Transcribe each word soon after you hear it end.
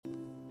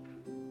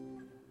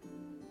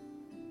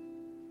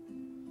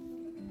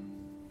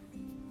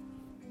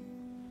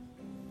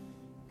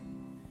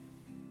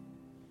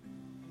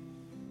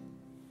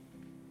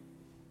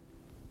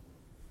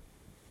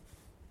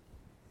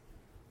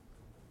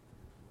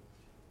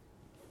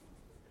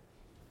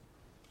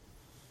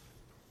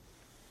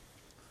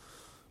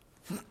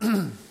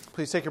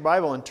Please take your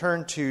Bible and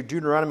turn to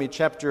Deuteronomy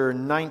chapter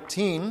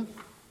 19.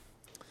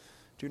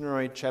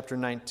 Deuteronomy chapter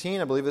 19.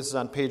 I believe this is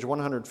on page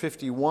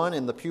 151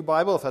 in the Pew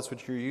Bible, if that's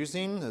what you're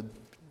using. The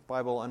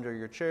Bible under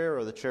your chair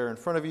or the chair in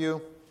front of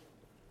you.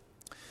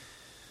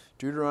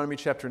 Deuteronomy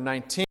chapter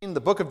 19. The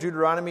book of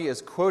Deuteronomy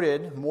is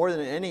quoted more than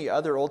any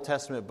other Old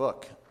Testament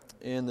book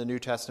in the New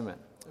Testament.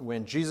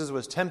 When Jesus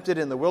was tempted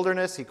in the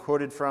wilderness, he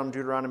quoted from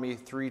Deuteronomy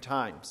 3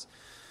 times.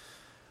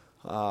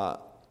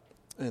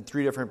 In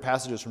 3 different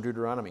passages from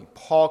Deuteronomy.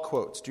 Paul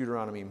quotes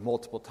Deuteronomy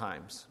multiple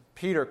times.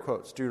 Peter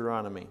quotes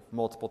Deuteronomy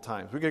multiple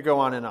times. We could go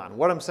on and on.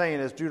 What I'm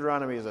saying is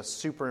Deuteronomy is a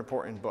super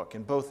important book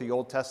in both the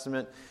Old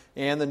Testament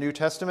and the New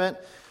Testament.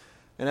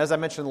 And as I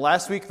mentioned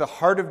last week, the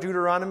heart of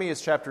Deuteronomy is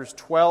chapters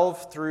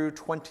 12 through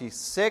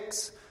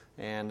 26.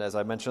 And as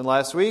I mentioned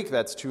last week,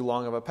 that's too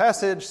long of a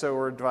passage, so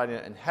we're dividing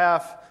it in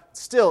half.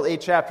 Still 8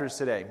 chapters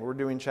today. We're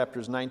doing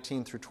chapters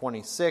 19 through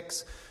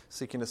 26,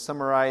 seeking to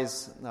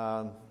summarize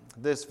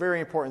this very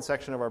important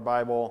section of our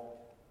Bible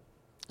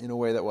in a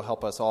way that will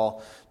help us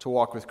all to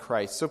walk with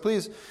Christ. So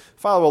please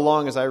follow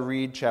along as I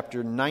read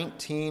chapter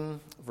 19,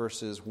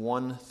 verses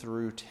 1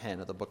 through 10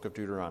 of the book of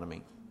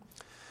Deuteronomy.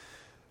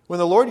 When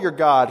the Lord your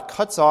God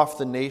cuts off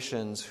the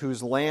nations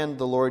whose land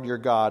the Lord your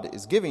God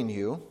is giving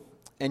you,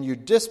 and you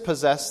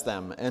dispossess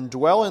them and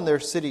dwell in their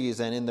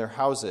cities and in their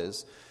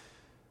houses,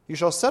 you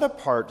shall set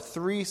apart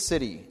 3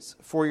 cities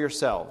for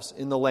yourselves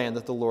in the land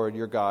that the Lord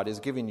your God is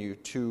giving you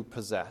to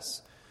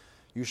possess.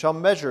 You shall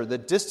measure the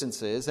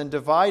distances and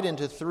divide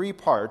into 3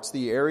 parts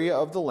the area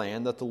of the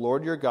land that the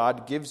Lord your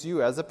God gives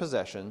you as a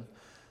possession,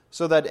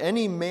 so that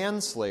any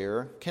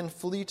manslayer can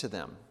flee to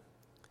them.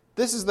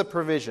 This is the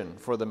provision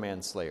for the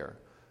manslayer,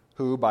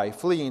 who by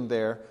fleeing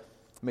there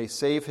may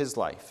save his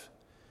life.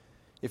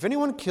 If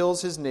anyone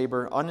kills his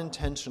neighbor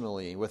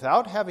unintentionally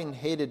without having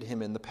hated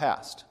him in the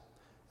past,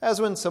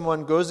 as when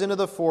someone goes into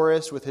the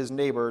forest with his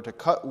neighbor to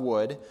cut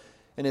wood,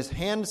 and his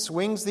hand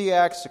swings the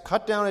axe to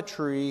cut down a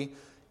tree,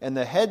 and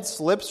the head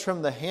slips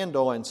from the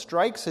handle and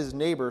strikes his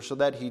neighbor so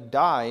that he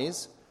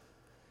dies,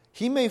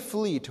 he may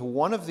flee to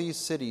one of these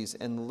cities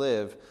and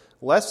live,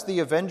 lest the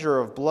avenger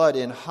of blood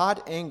in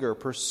hot anger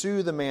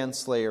pursue the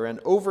manslayer and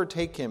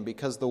overtake him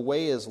because the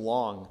way is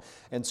long,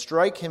 and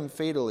strike him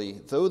fatally,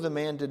 though the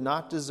man did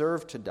not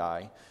deserve to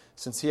die,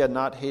 since he had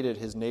not hated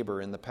his neighbor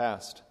in the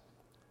past.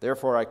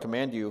 Therefore I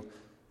command you,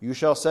 you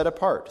shall set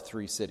apart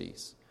 3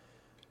 cities.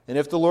 And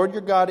if the Lord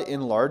your God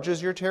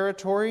enlarges your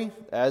territory,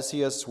 as he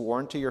has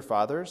sworn to your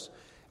fathers,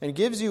 and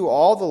gives you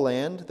all the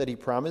land that he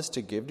promised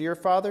to give to your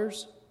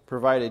fathers,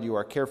 provided you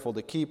are careful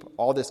to keep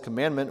all this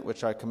commandment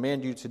which I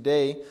command you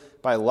today,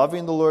 by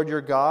loving the Lord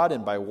your God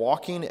and by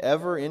walking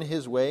ever in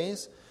his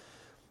ways,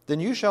 then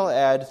you shall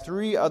add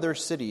 3 other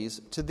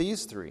cities to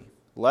these 3,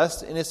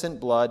 lest innocent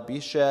blood be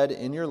shed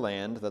in your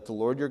land that the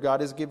Lord your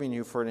God is giving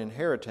you for an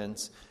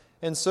inheritance,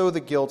 and so the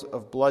guilt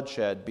of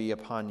bloodshed be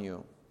upon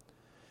you.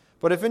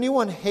 But if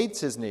anyone hates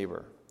his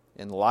neighbor,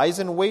 and lies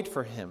in wait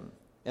for him,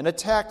 and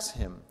attacks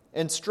him,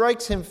 and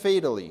strikes him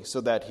fatally so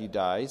that he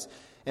dies,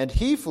 and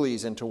he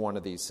flees into one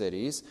of these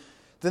cities,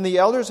 then the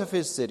elders of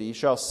his city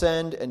shall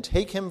send and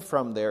take him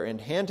from there,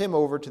 and hand him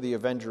over to the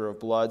avenger of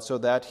blood, so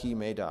that he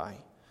may die.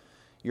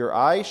 Your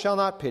eye shall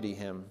not pity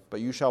him,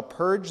 but you shall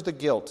purge the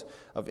guilt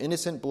of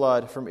innocent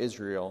blood from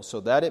Israel, so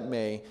that it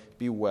may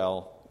be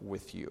well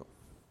with you.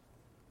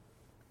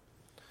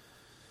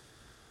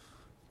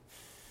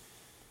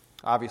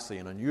 Obviously,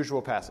 an unusual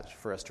passage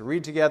for us to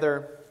read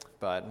together,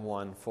 but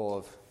one full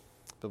of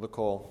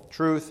biblical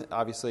truth,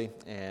 obviously,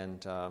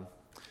 and I'll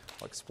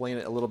explain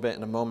it a little bit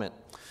in a moment.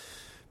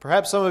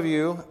 Perhaps some of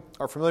you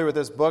are familiar with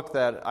this book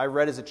that I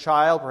read as a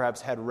child,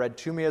 perhaps had read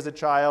to me as a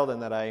child,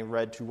 and that I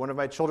read to one of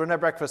my children at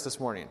breakfast this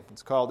morning.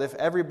 It's called If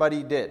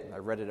Everybody Did. I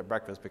read it at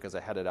breakfast because I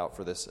had it out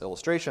for this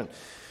illustration.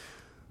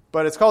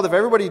 But it's called If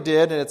Everybody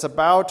Did, and it's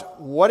about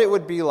what it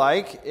would be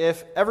like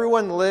if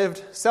everyone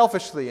lived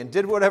selfishly and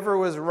did whatever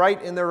was right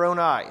in their own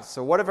eyes.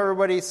 So what if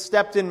everybody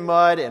stepped in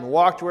mud and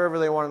walked wherever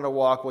they wanted to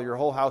walk? Well, your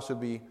whole house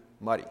would be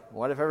muddy.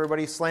 What if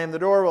everybody slammed the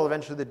door? Well,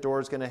 eventually the door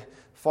is going to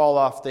fall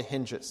off the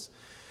hinges.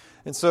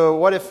 And so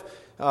what if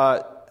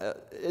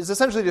is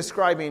essentially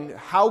describing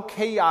how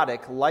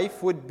chaotic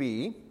life would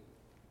be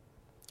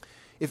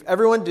if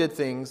everyone did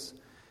things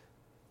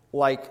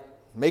like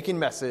making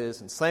messes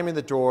and slamming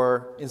the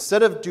door,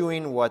 instead of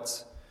doing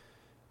what's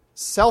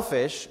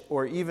selfish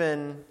or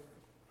even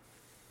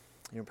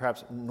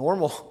perhaps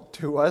normal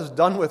to us,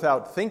 done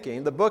without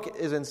thinking. The book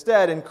is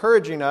instead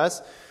encouraging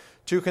us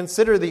to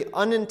consider the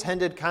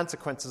unintended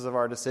consequences of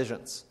our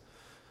decisions,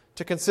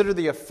 to consider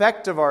the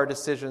effect of our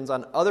decisions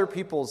on other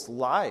people's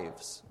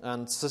lives,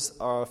 on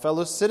our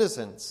fellow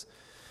citizens.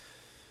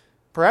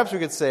 Perhaps we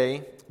could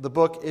say the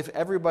book, If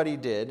Everybody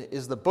Did,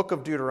 is the book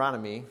of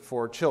Deuteronomy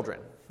for children.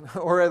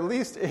 Or at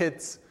least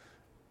it's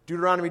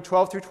Deuteronomy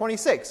 12 through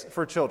 26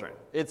 for children.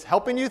 It's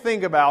helping you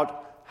think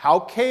about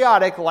how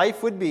chaotic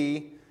life would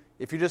be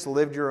if you just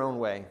lived your own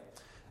way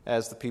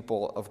as the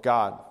people of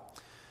God.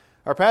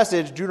 Our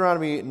passage,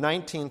 Deuteronomy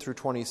 19 through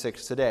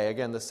 26 today,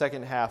 again, the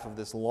second half of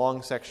this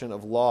long section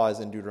of laws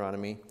in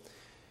Deuteronomy,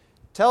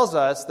 tells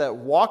us that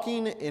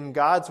walking in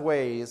God's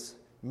ways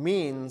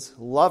means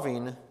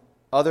loving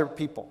other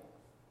people.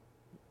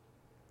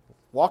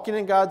 Walking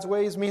in God's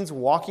ways means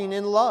walking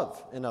in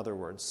love, in other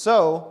words.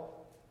 So,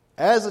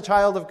 as a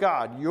child of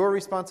God, your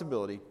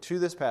responsibility to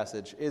this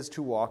passage is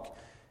to walk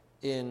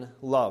in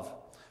love,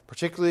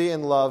 particularly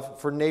in love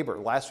for neighbor.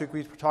 Last week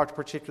we talked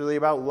particularly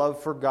about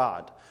love for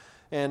God.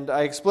 And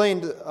I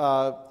explained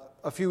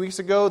a few weeks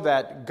ago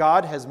that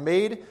God has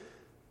made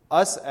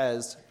us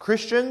as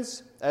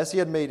Christians, as he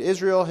had made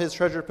Israel his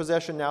treasured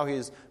possession, now he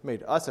has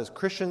made us as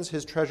Christians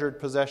his treasured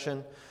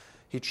possession.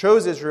 He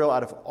chose Israel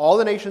out of all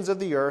the nations of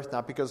the earth,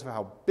 not because of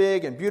how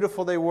big and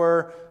beautiful they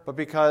were, but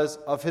because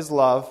of his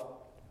love.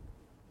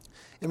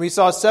 And we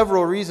saw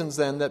several reasons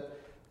then that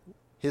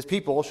his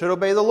people should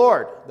obey the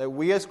Lord, that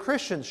we as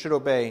Christians should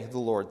obey the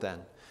Lord then.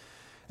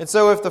 And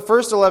so if the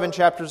first 11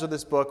 chapters of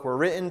this book were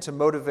written to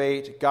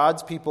motivate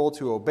God's people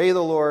to obey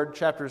the Lord,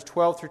 chapters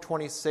 12 through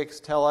 26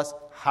 tell us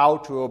how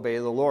to obey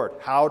the Lord,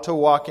 how to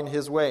walk in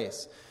his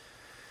ways.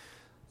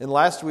 And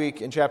last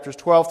week in chapters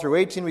 12 through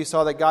 18, we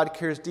saw that God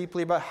cares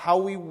deeply about how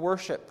we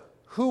worship,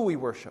 who we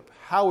worship,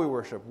 how we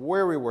worship,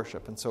 where we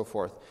worship, and so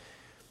forth.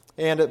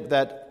 And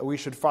that we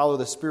should follow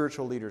the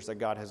spiritual leaders that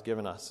God has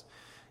given us.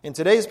 In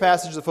today's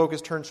passage, the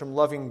focus turns from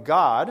loving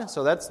God,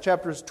 so that's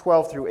chapters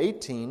 12 through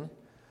 18,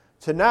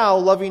 to now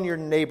loving your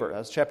neighbor.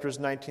 That's chapters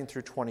 19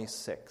 through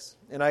 26.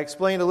 And I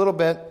explained a little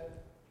bit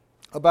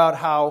about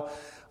how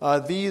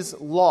these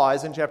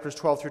laws in chapters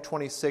 12 through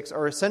 26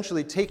 are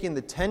essentially taking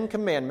the 10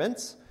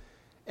 Commandments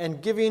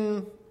and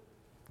giving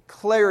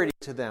clarity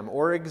to them,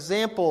 or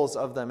examples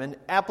of them, and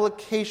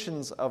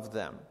applications of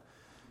them.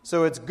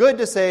 So it's good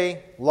to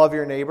say, love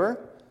your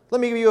neighbor.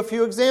 Let me give you a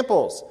few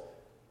examples.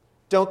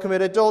 Don't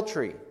commit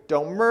adultery.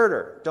 Don't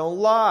murder. Don't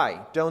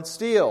lie. Don't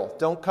steal.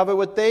 Don't covet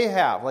what they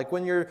have. Like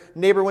when your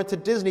neighbor went to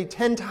Disney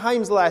 10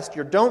 times last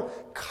year. Don't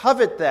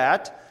covet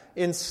that.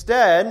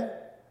 Instead,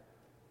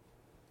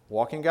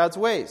 walk in God's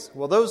ways.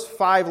 Well, those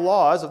 5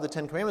 laws of the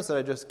 10 Commandments that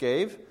I just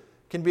gave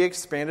can be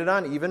expanded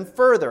on even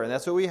further. And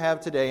that's what we have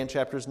today in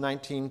chapters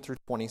 19 through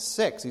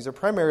 26. These are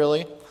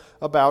primarily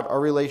about our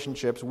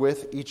relationships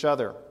with each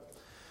other.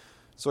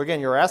 So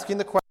again, you're asking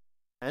the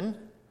question,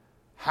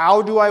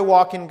 how do I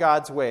walk in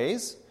God's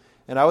ways?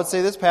 And I would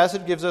say this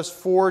passage gives us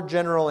 4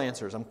 general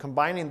answers. I'm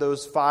combining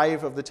those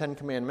 5 of the 10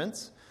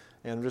 Commandments,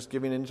 and I'm just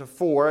giving it into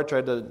 4. I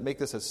tried to make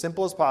this as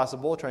simple as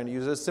possible, trying to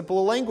use as simple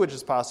a language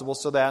as possible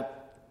so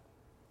that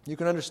you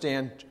can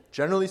understand,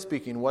 generally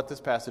speaking, what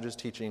this passage is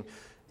teaching,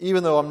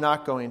 even though I'm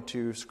not going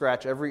to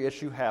scratch every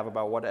itch you have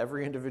about what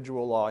every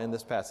individual law in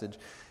this passage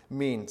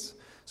means.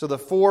 So the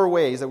 4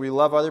 ways that we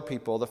love other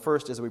people, the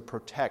first is we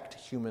protect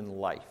human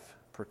life.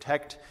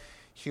 Protect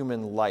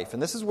human life.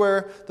 And this is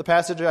where the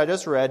passage I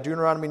just read,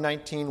 Deuteronomy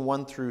 19,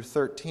 1 through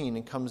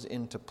 13, comes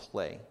into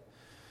play.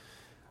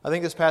 I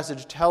think this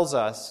passage tells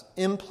us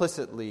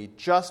implicitly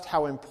just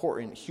how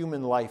important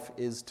human life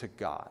is to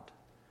God.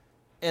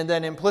 And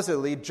then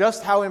implicitly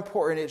just how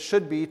important it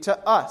should be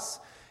to us.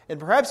 And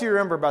perhaps you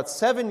remember about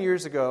 7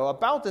 years ago,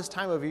 about this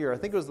time of year, I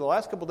think it was the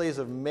last couple days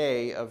of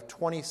May of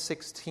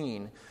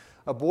 2016,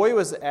 a boy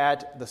was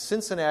at the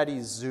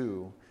Cincinnati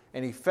Zoo,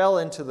 and he fell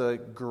into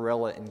the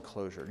gorilla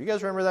enclosure. Do you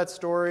guys remember that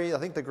story? I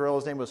think the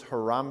gorilla's name was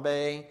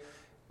Harambe,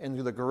 and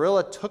the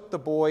gorilla took the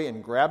boy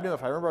and grabbed him,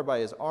 if I remember, by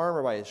his arm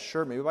or by his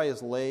shirt, maybe by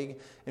his leg,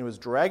 and was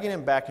dragging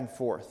him back and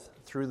forth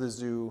through the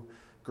zoo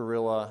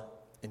gorilla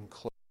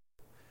enclosure.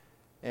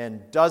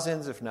 And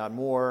dozens, if not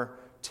more,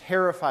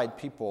 terrified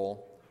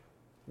people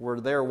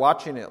were there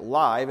watching it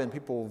live, and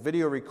people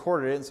video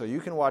recorded it, and so you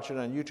can watch it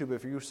on YouTube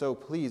if you so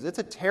please. It's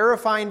a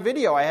terrifying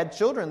video. I had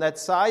children that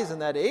size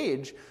and that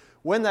age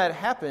when that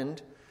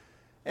happened,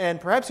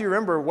 and perhaps you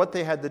remember what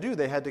they had to do.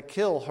 They had to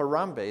kill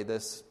Harambe,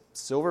 this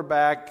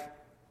silverback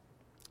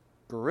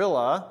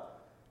gorilla,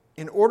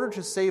 in order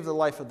to save the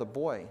life of the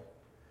boy.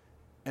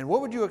 And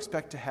what would you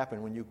expect to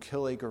happen when you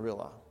kill a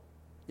gorilla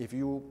if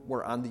you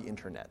were on the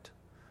internet?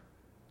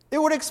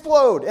 It would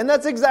explode, and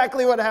that's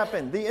exactly what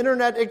happened. The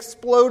internet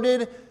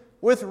exploded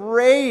with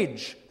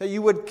rage that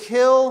you would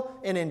kill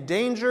an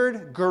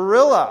endangered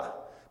gorilla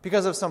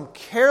because of some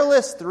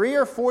careless 3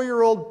 or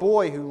 4-year-old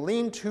boy who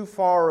leaned too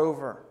far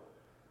over.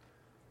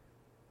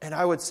 And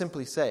I would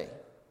simply say,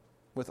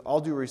 with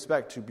all due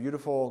respect to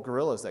beautiful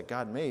gorillas that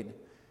God made,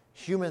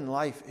 human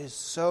life is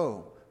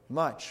so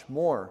much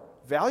more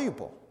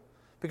valuable.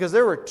 Because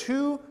there were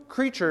 2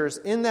 creatures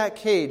in that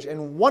cage,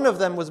 and one of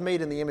them was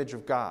made in the image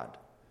of God.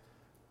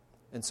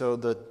 And so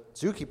the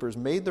zookeepers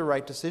made the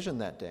right decision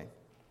that day.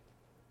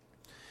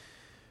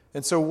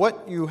 And so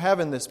what you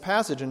have in this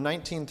passage in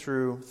 19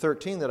 through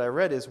 13 that I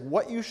read is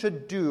what you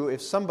should do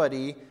if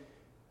somebody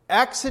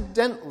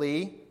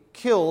accidentally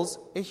kills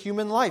a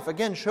human life.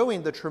 Again,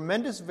 showing the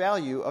tremendous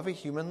value of a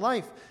human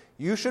life.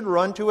 You should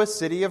run to a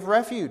city of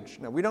refuge.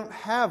 Now, we don't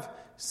have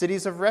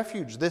cities of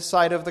refuge this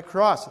side of the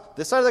cross.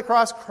 This side of the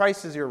cross,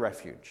 Christ is your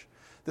refuge.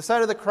 This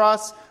side of the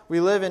cross, we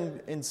live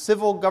in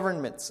civil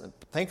governments. And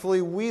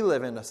thankfully, we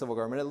live in a civil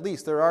government, at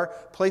least. There are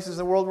places in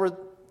the world where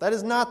that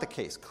is not the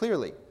case,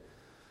 clearly.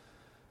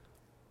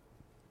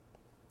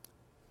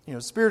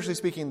 spiritually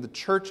speaking, the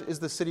church is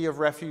the city of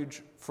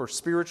refuge for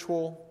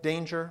spiritual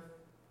danger,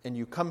 and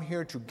you come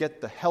here to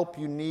get the help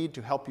you need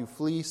to help you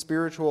flee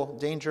spiritual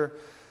danger.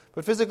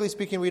 But physically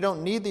speaking, we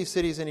don't need these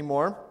cities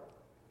anymore.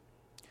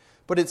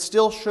 But it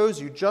still shows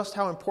you just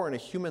how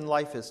important a human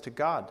life is to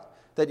God.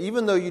 That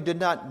even though you did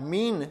not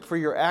mean for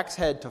your axe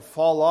head to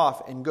fall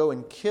off and go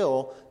and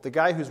kill the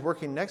guy who's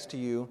working next to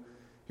you,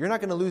 you're not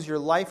going to lose your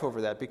life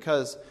over that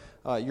because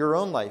your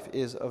own life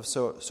is of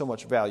so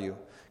much value.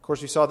 Of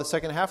course, you saw the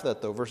second half of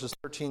that, though. Verses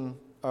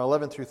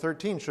 11 through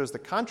 13 shows the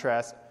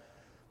contrast.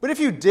 But if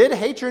you did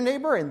hate your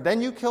neighbor and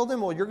then you killed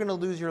him, well, you're going to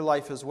lose your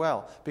life as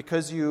well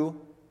because you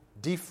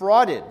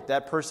defrauded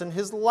that person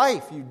his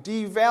life. You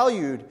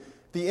devalued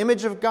the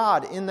image of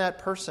God in that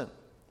person.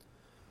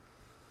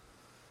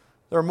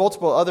 There are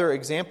multiple other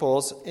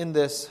examples in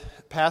this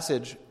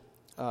passage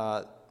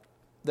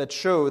that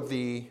show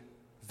the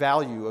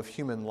value of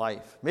human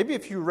life. Maybe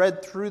if you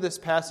read through this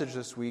passage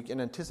this week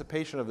in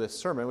anticipation of this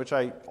sermon, which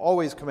I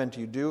always commend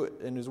you do,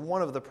 and is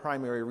one of the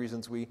primary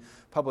reasons we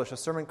publish a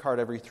sermon card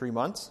every 3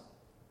 months.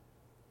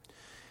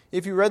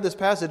 If you read this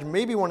passage,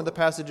 maybe one of the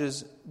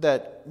passages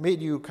that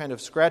made you kind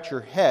of scratch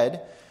your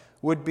head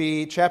would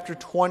be chapter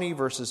 20,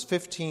 verses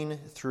 15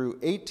 through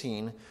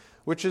 18,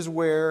 which is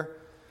where,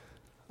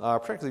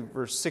 particularly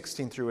verse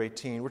 16 through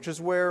 18, which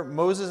is where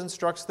Moses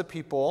instructs the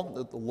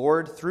people, the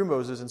Lord through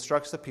Moses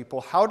instructs the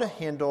people how to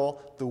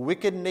handle the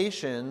wicked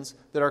nations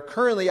that are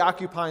currently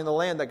occupying the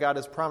land that God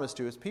has promised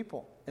to his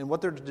people. And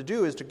what they're to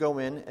do is to go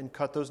in and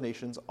cut those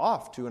nations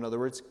off, in other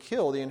words,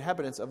 kill the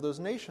inhabitants of those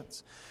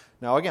nations.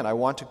 Now, again, I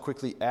want to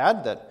quickly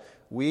add that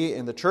we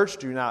in the church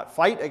do not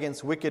fight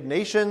against wicked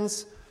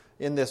nations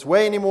in this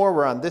way anymore.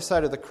 We're on this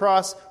side of the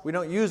cross. We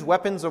don't use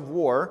weapons of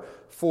war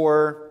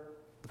for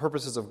the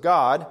purposes of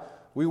God.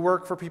 We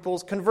work for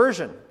people's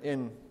conversion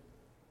in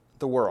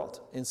the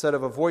world instead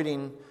of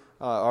avoiding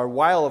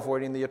while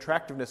avoiding the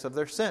attractiveness of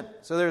their sin.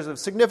 So there's a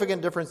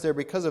significant difference there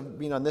because of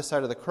being on this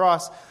side of the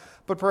cross.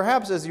 But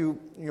perhaps as you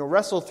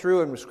wrestle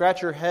through and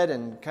scratch your head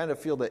and kind of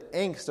feel the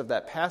angst of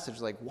that passage,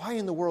 like why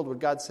in the world would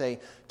God say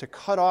to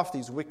cut off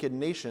these wicked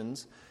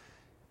nations?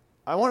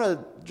 I want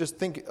to just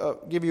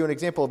give you an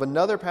example of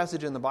another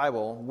passage in the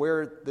Bible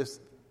where this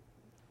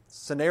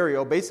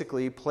scenario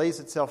basically plays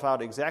itself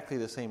out exactly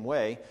the same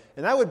way,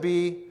 and that would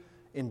be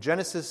in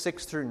Genesis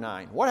 6 through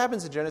 9. What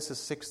happens in Genesis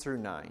 6 through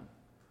 9?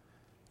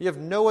 You have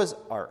Noah's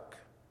Ark.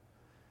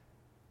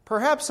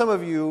 Perhaps some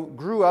of you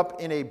grew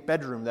up in a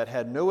bedroom that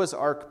had Noah's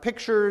Ark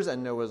pictures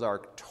and Noah's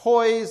Ark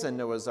toys and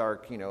Noah's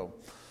Ark,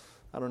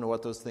 I don't know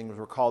what those things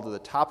were called, at the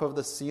top of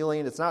the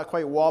ceiling. It's not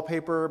quite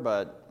wallpaper,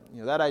 but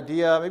that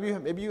idea,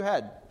 maybe you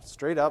had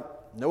straight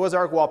up Noah's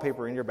Ark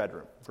wallpaper in your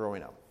bedroom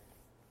growing up.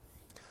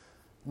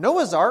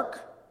 Noah's Ark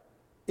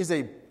is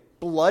a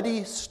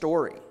bloody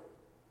story.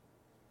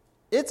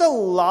 It's a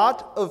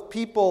lot of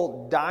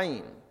people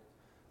dying.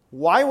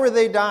 Why were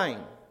they dying?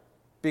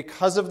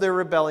 Because of their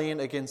rebellion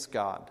against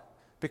God.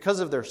 Because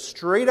of their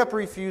straight-up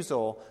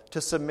refusal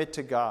to submit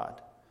to God.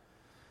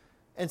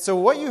 And so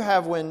what you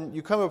have when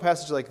you come to a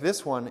passage like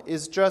this one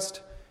is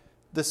just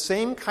the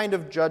same kind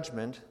of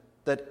judgment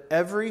that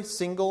every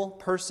single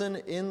person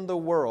in the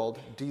world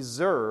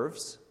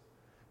deserves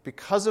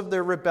because of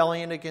their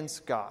rebellion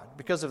against God,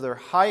 because of their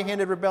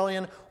high-handed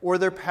rebellion or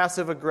their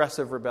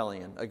passive-aggressive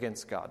rebellion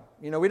against God.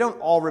 We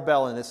don't all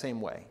rebel in the same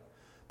way,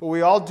 but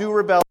we all do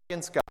rebel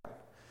against God.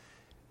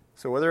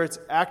 So whether it's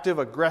active,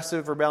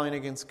 aggressive rebellion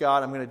against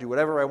God, I'm going to do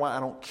whatever I want, I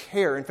don't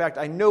care. In fact,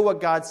 I know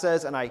what God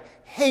says, and I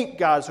hate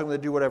God, so I'm going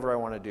to do whatever I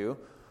want to do.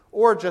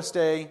 Or just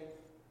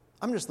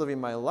I'm just living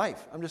my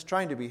life. I'm just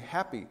trying to be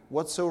happy.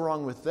 What's so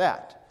wrong with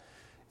that?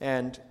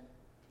 And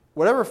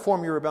whatever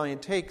form your rebellion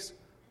takes,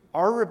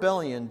 our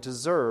rebellion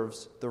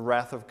deserves the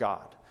wrath of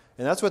God.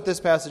 And that's what this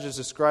passage is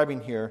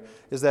describing here,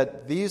 is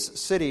that these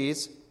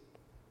cities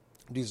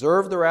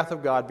deserve the wrath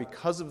of God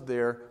because of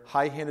their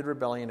high-handed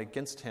rebellion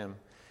against him.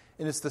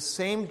 And it's the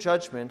same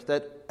judgment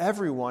that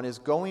everyone is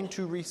going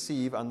to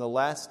receive on the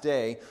last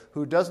day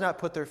who does not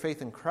put their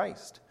faith in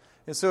Christ.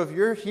 And so if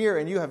you're here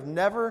and you have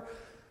never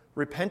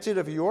repented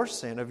of your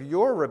sin, of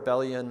your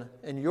rebellion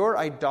and your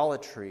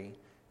idolatry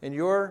and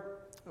your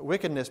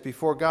wickedness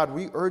before God,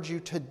 we urge you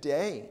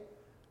today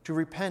to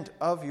repent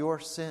of your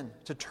sin,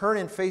 to turn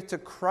in faith to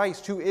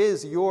Christ, who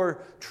is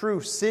your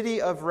true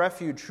city of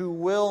refuge, who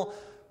will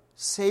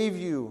save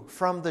you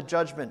from the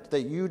judgment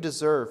that you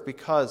deserve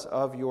because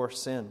of your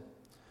sin.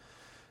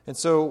 And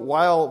so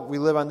while we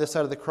live on this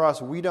side of the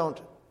cross, we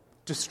don't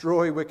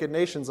destroy wicked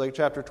nations like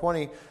chapter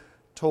 20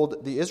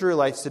 told the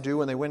Israelites to do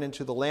when they went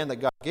into the land that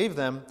God gave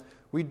them.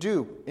 We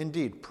do,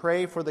 indeed,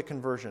 pray for the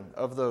conversion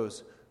of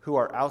those who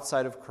are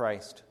outside of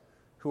Christ,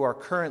 who are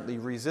currently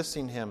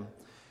resisting him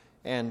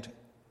and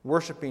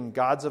worshiping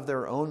gods of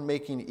their own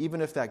making,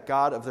 even if that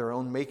God of their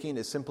own making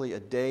is simply a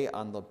day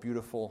on the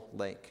beautiful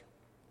lake.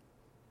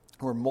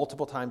 There were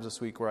multiple times this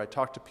week where I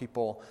talked to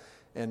people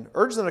and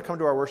urged them to come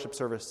to our worship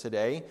service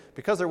today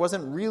because there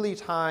wasn't really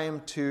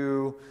time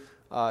to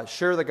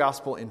share the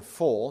gospel in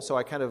full. So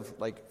I kind of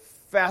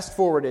fast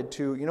forwarded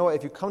to,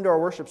 if you come to our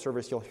worship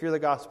service, you'll hear the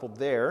gospel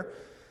there.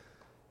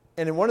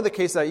 And in one of the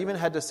cases, I even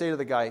had to say to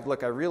the guy,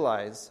 look, I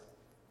realize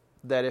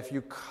that if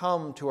you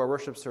come to our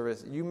worship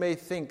service, you may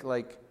think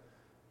like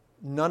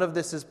none of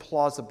this is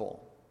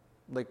plausible.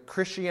 Like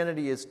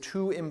Christianity is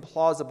too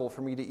implausible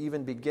for me to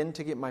even begin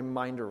to get my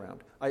mind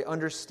around. I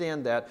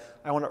understand that.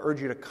 I want to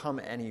urge you to come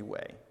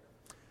anyway.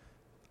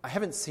 I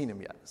haven't seen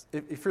him yet.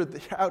 If you're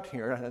out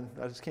here, and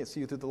I just can't see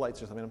you through the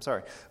lights or something, I'm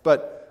sorry.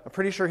 But I'm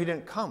pretty sure he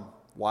didn't come.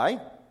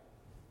 Why?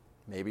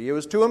 Maybe it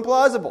was too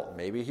implausible.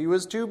 Maybe he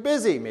was too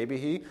busy. Maybe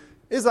he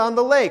is on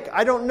the lake.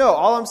 I don't know.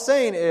 All I'm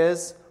saying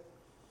is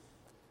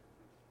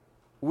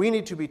we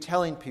need to be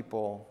telling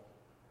people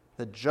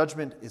that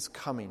judgment is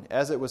coming,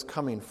 as it was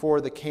coming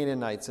for the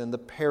Canaanites and the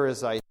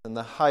Perizzites and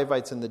the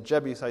Hivites and the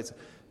Jebusites.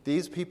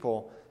 These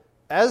people,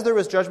 as there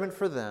was judgment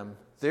for them,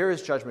 there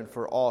is judgment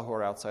for all who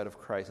are outside of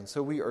Christ. And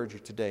so we urge you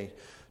today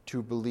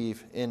to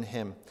believe in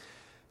him.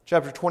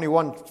 Chapter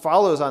 21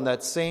 follows on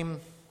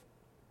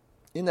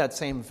in that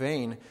same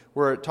vein,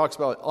 where it talks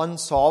about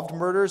unsolved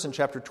murders in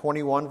chapter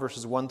 21,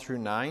 verses 1 through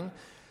 9.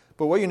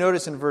 But what you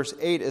notice in verse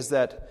 8 is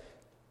that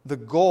the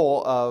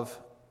goal of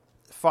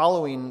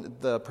following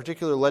the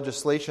particular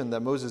legislation that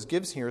Moses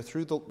gives here,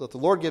 that the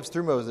Lord gives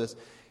through Moses,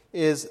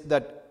 is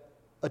that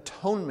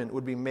atonement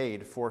would be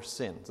made for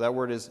sins. That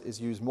word is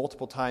used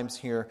multiple times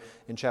here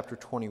in chapter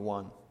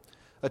 21.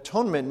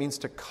 Atonement means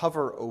to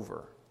cover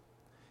over.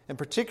 And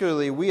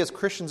particularly, we as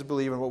Christians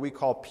believe in what we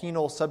call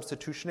penal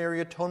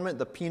substitutionary atonement.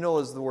 The penal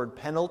is the word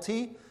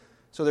penalty.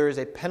 So there is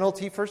a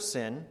penalty for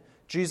sin.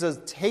 Jesus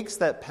takes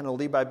that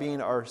penalty by being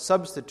our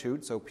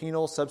substitute, so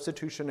penal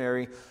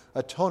substitutionary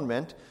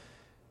atonement.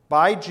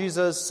 By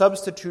Jesus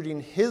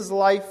substituting his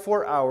life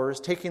for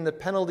ours, taking the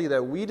penalty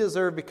that we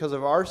deserve because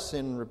of our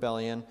sin and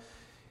rebellion,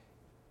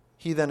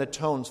 he then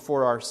atones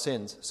for our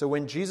sins. So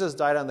when Jesus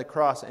died on the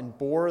cross and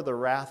bore the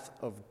wrath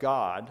of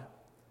God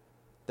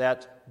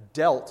that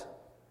dealt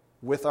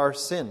with our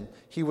sin,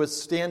 he was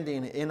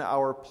standing in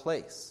our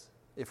place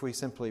if we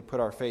simply put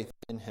our faith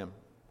in him.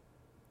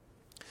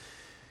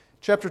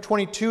 Chapter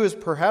 22 is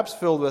perhaps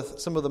filled with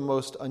some of the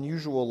most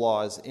unusual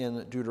laws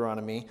in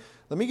Deuteronomy.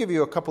 Let me give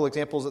you a couple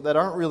examples that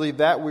aren't really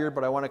that weird,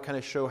 but I want to kind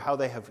of show how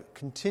they have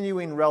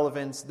continuing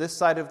relevance this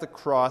side of the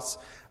cross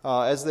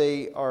as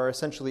they are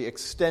essentially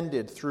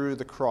extended through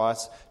the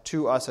cross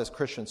to us as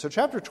Christians. So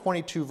chapter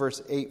 22,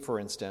 verse 8, for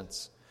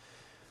instance,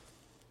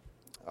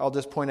 I'll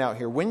just point out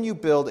here, when you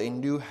build a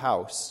new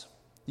house,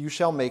 you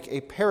shall make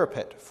a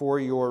parapet for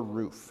your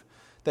roof,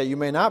 that you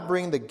may not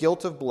bring the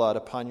guilt of blood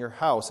upon your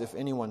house if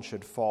anyone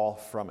should fall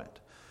from it.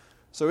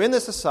 So in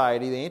this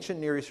society, the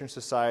ancient Near Eastern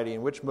society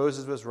in which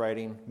Moses was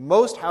writing,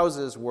 most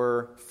houses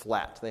were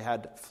flat. They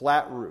had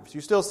flat roofs. You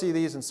still see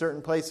these in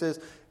certain places.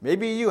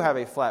 Maybe you have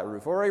a flat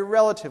roof or a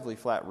relatively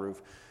flat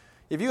roof.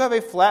 If you have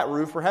a flat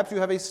roof, perhaps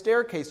you have a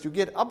staircase to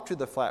get up to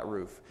the flat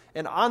roof.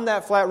 And on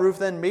that flat roof,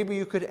 then maybe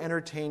you could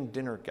entertain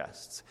dinner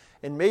guests.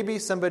 And maybe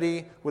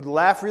somebody would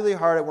laugh really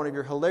hard at one of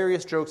your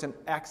hilarious jokes and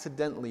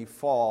accidentally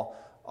fall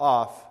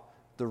off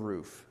the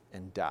roof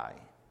and die.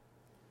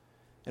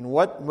 And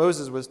what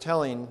Moses was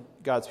telling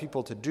God's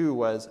people to do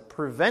was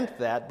prevent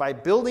that by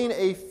building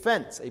a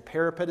fence. A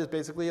parapet is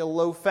basically a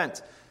low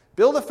fence.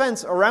 Build a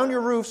fence around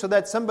your roof so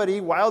that somebody,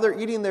 while they're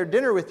eating their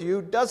dinner with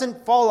you,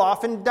 doesn't fall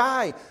off and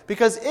die.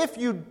 Because if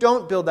you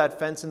don't build that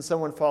fence and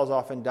someone falls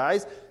off and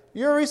dies,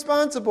 you're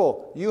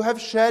responsible. You have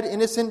shed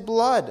innocent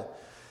blood.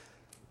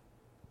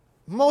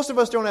 Most of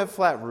us don't have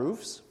flat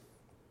roofs.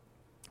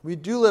 We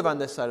do live on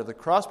this side of the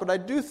cross, but I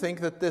do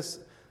think that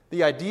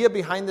the idea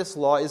behind this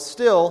law is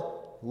still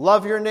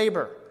love your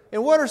neighbor.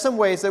 And what are some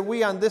ways that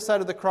we on this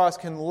side of the cross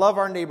can love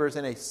our neighbors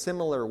in a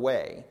similar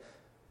way?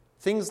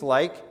 Things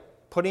like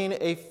putting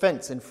a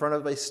fence in front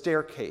of a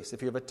staircase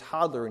if you have a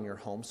toddler in your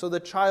home so the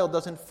child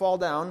doesn't fall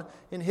down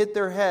and hit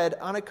their head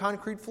on a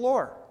concrete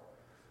floor.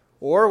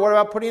 Or what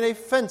about putting a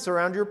fence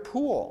around your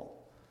pool?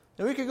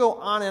 And we could go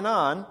on and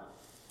on.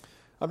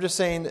 I'm just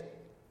saying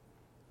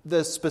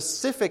the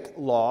specific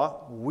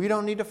law we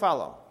don't need to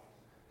follow.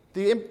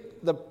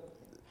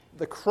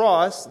 The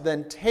cross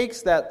then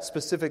takes that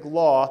specific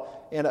law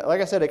and,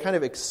 like I said, it kind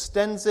of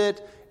extends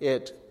it.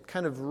 It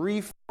kind of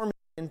reforms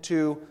it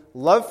into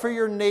love for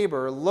your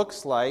neighbor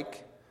looks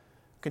like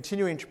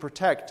continuing to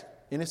protect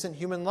innocent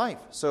human life.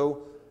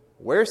 So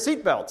wear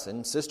seatbelts,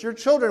 insist your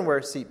children wear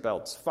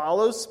seatbelts,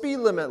 follow speed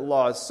limit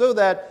laws so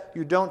that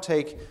you don't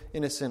take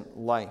innocent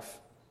life.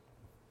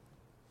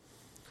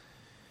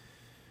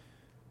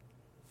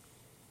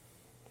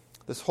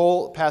 This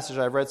whole passage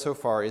I've read so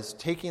far is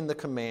taking the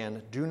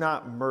command, do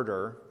not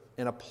murder,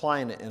 and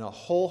applying it in a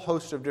whole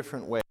host of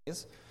different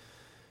ways,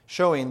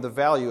 showing the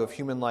value of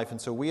human life. And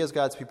so we as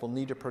God's people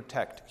need to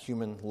protect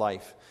human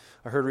life.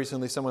 I heard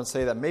recently someone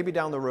say that maybe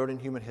down the road in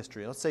human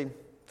history, let's say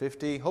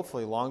 50,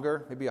 hopefully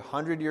longer, maybe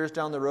 100 years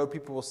down the road,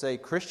 people will say,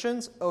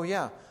 Christians, oh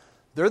yeah,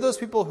 they're those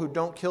people who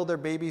don't kill their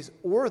babies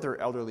or their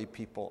elderly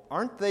people.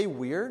 Aren't they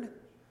weird?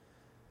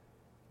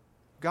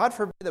 God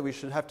forbid that we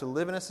should have to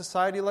live in a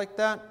society like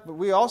that, but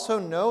we also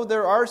know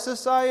there are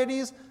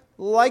societies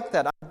like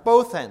that on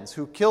both ends,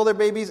 who kill their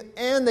babies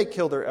and they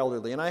kill their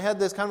elderly. And I had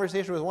this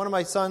conversation with one of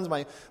my sons,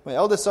 my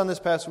eldest son this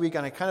past week,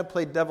 and I kind of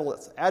played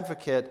devil's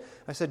advocate.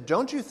 I said,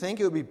 don't you think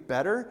it would be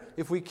better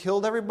if we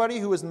killed everybody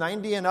who was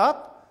 90 and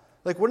up?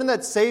 Like, wouldn't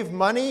that save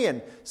money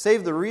and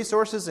save the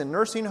resources in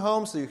nursing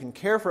homes so you can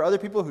care for other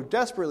people who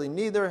desperately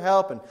need their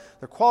help and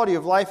their quality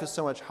of life is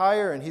so much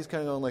higher? And he's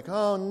kind of going like,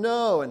 oh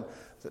no. And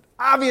I said,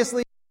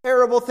 obviously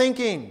terrible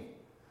thinking.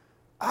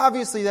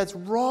 Obviously that's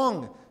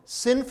wrong,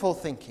 sinful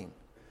thinking.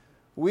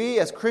 We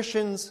as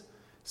Christians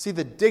see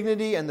the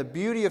dignity and the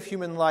beauty of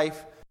human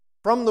life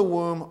from the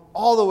womb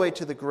all the way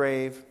to the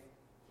grave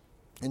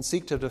and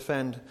seek to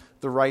defend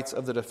the rights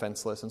of the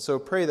defenseless. And so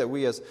pray that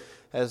we as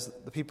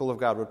the people of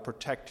God would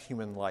protect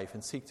human life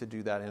and seek to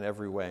do that in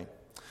every way.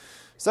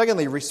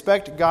 Secondly,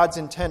 respect God's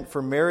intent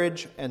for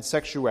marriage and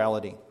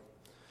sexuality.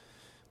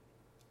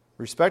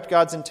 Respect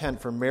God's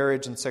intent for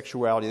marriage and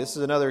sexuality. This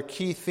is another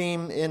key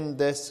theme in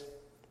this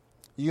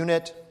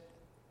unit.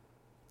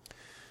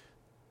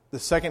 The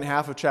second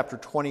half of chapter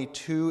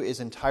 22 is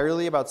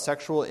entirely about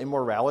sexual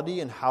immorality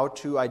and how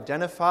to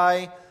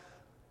identify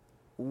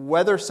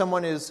whether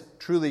someone is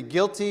truly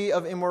guilty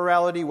of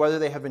immorality, whether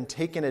they have been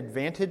taken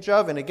advantage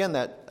of. And again,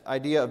 that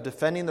idea of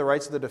defending the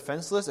rights of the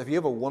defenseless. If you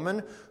have a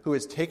woman who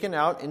is taken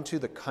out into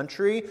the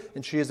country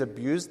and she is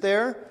abused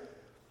there,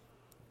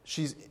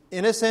 she's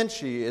innocent,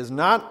 she is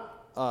not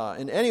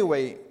in any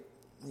way,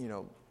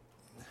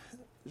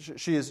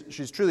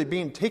 she's truly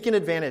being taken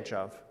advantage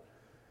of.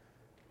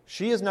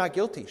 She is not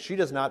guilty. She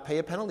does not pay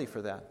a penalty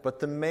for that. But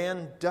the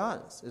man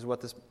does, is what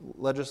this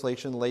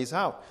legislation lays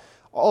out.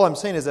 All I'm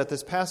saying is that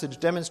this passage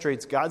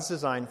demonstrates God's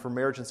design for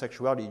marriage and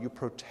sexuality. You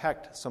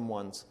protect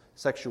someone's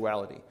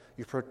sexuality.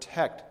 You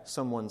protect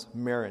someone's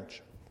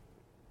marriage.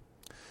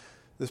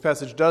 This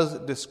passage does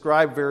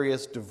describe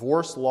various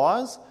divorce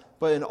laws,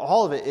 but in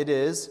all of it, it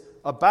is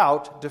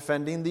about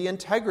defending the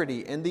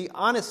integrity and the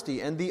honesty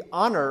and the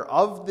honor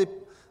of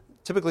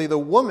typically the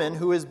woman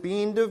who is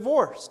being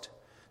divorced.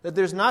 That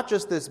there's not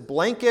just this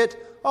blanket,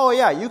 oh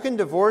yeah, you can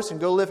divorce and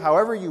go live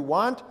however you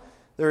want.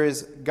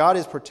 God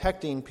is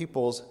protecting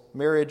people's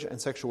marriage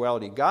and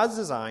sexuality. God's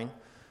design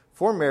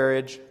for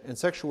marriage and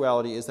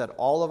sexuality is that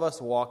all of us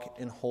walk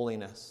in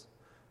holiness.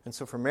 And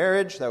so for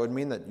marriage, that would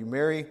mean that you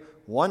marry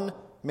one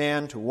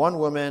man to one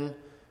woman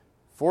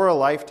for a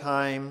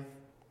lifetime,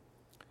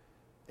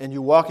 and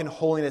you walk in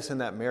holiness in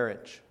that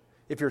marriage.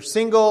 If you're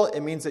single,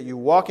 it means that you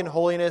walk in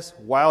holiness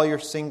while you're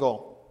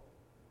single.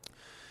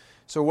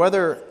 So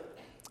whether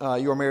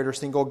you are married or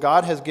single,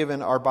 God has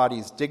given our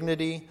bodies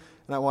dignity,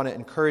 and I want to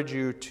encourage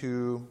you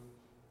to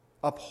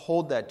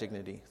uphold that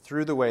dignity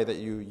through the way that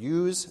you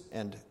use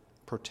and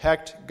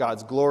protect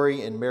God's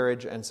glory in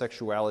marriage and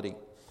sexuality.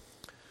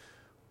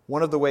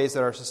 One of the ways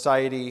that our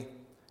society,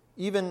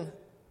 even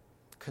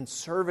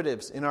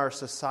conservatives in our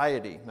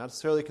society, not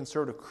necessarily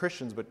conservative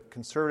Christians, but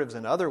conservatives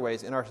in other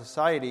ways in our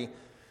society,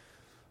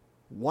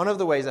 one of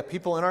the ways that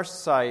people in our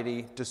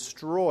society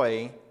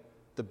destroy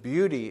the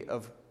beauty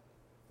of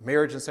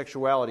marriage and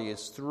sexuality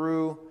is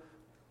through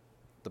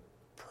the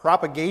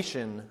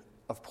propagation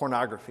of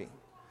pornography.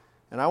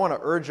 And I want to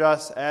urge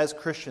us as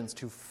Christians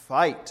to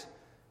fight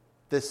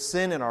this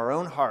sin in our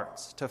own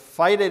hearts, to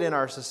fight it in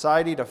our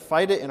society, to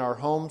fight it in our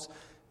homes.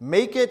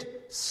 Make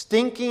it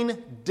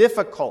stinking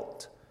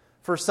difficult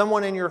for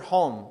someone in your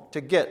home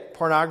to get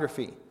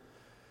pornography.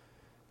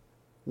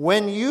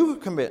 When you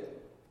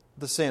commit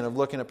the sin of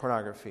looking at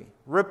pornography,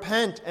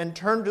 repent and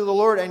turn to the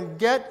Lord and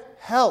get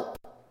help.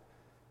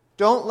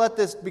 Don't let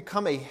this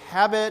become a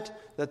habit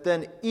that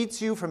then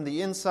eats you from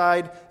the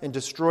inside and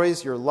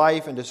destroys your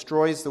life and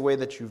destroys the way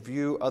that you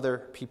view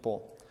other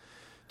people.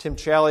 Tim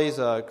Challies,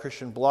 a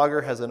Christian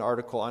blogger, has an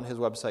article on his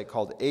website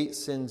called 8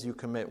 Sins You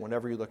Commit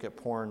Whenever You Look at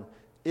Porn.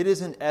 It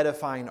is an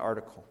edifying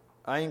article.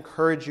 I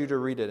encourage you to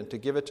read it and to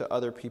give it to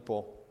other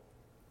people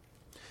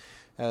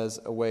as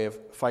a way of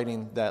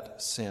fighting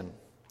that sin.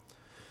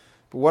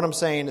 But what I'm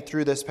saying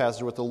through this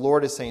passage, what the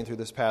Lord is saying through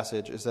this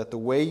passage, is that the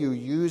way you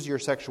use your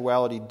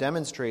sexuality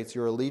demonstrates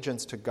your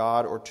allegiance to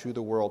God or to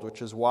the world,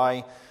 which is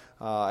why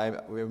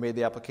we made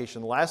the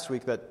application last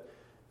week that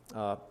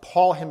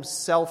Paul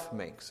himself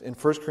makes in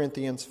 1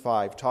 Corinthians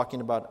 5,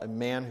 talking about a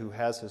man who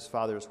has his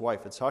father's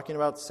wife. It's talking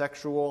about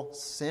sexual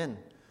sin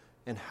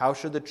and how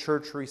should the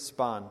church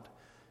respond.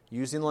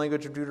 Using the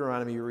language of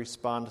Deuteronomy, you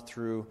respond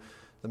through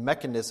the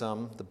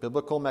mechanism, the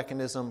biblical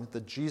mechanism,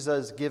 the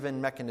Jesus-given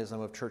mechanism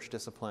of church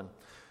discipline.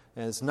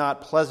 And it's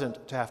not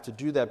pleasant to have to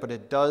do that, but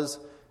it does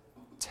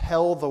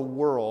tell the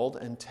world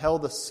and tell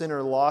the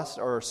sinner lost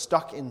or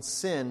stuck in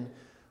sin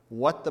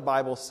what the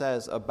Bible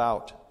says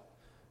about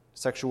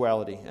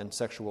sexuality and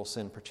sexual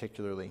sin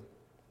particularly.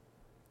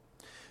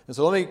 And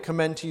so let me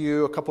commend to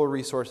you a couple of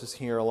resources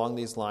here along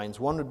these lines.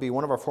 One would be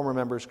one of our former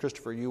members,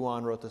 Christopher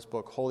Yuan, wrote this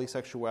book, Holy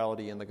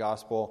Sexuality in the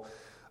Gospel.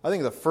 I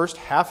think the first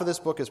half of this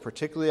book is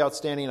particularly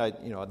outstanding.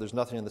 There's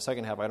nothing in the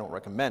second half I don't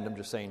recommend. I'm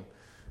just saying,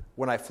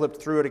 when I flipped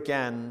through it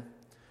again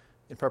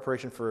in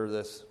preparation for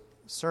this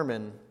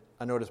sermon,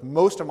 I noticed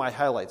most of my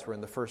highlights were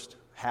in the first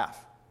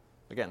half.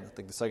 Again, I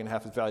think the second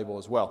half is valuable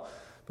as well.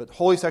 But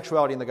Holy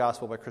Sexuality in the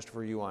Gospel by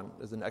Christopher Yuan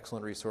is an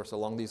excellent resource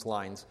along these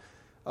lines.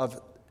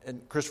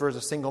 And Christopher is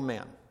a single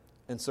man.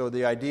 And so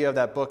the idea of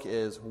that book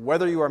is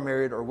whether you are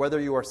married or whether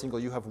you are single,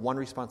 you have one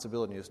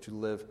responsibility, is to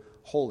live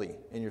holy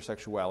in your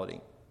sexuality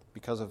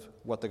because of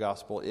what the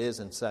gospel is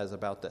and says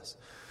about this.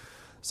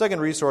 Second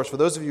resource, for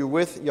those of you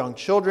with young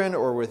children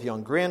or with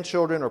young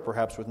grandchildren or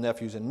perhaps with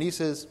nephews and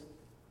nieces,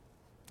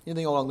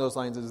 anything along those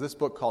lines, is this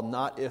book called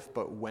Not If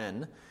But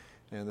When.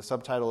 And the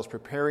subtitle is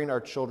Preparing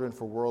Our Children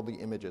for Worldly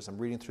Images. I'm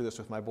reading through this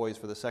with my boys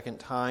for the second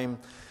time,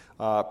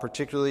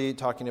 particularly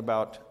talking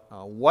about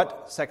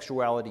what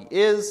sexuality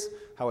is,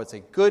 how it's a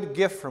good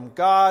gift from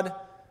God,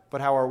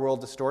 but how our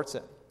world distorts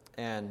it.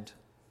 And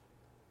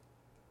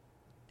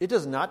it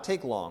does not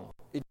take long.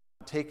 It does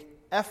not take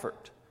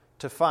effort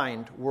to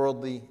find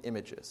worldly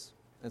images.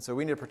 And so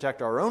we need to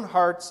protect our own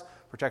hearts,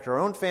 protect our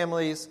own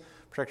families,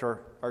 protect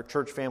our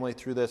church family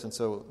through this. And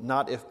so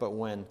Not If But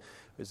When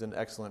is an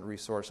excellent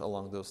resource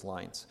along those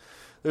lines.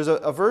 There's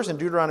a verse in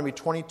Deuteronomy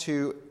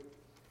 22:5.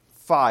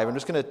 I'm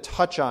just going to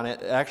touch on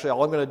it. Actually,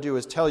 all I'm going to do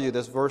is tell you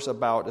this verse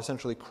about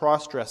essentially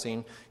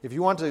cross-dressing. If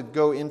you want to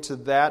go into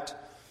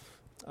that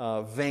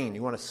vein,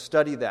 you want to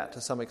study that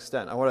to some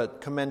extent, I want to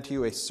commend to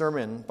you a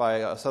sermon by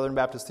a Southern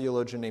Baptist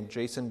theologian named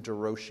Jason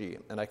DeRoshi,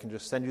 and I can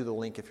just send you the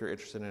link if you're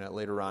interested in it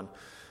later on.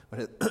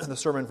 But the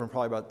sermon from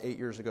probably about 8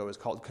 years ago is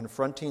called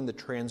Confronting the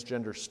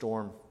Transgender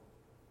Storm.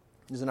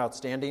 It's an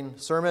outstanding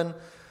sermon,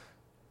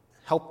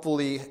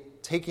 helpfully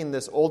taking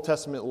this Old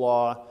Testament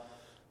law,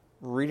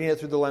 reading it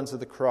through the lens of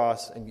the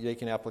cross, and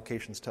making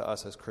applications to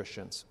us as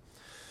Christians.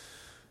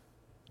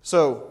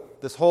 So,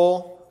 this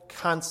whole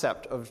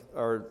concept of,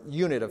 or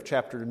unit of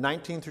chapter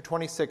 19 through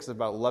 26 is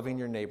about loving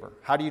your neighbor.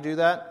 How do you do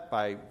that?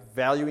 By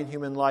valuing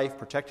human life,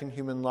 protecting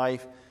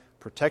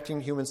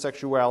human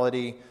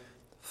sexuality.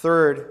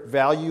 Third,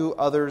 value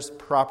others'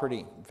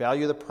 property.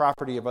 Value the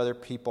property of other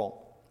people.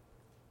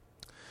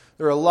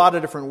 There are a lot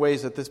of different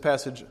ways that this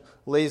passage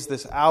lays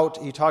this out.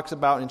 He talks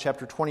about in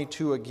chapter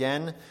 22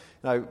 again,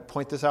 and I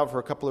point this out for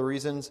a couple of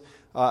reasons,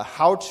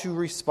 how to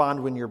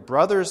respond when your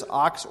brother's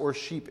ox or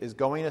sheep is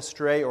going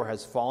astray or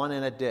has fallen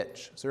in a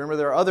ditch. So remember,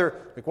 there are other,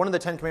 like one of the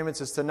 10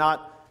 commandments is to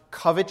not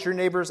covet your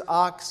neighbor's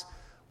ox.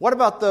 What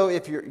about, though,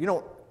 if you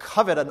don't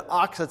covet an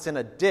ox that's in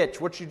a ditch?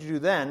 What should you do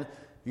then?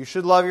 You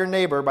should love your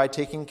neighbor by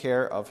taking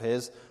care of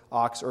his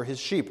ox or his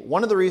sheep.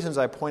 One of the reasons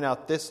I point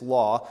out this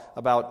law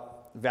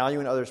about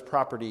valuing others'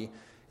 property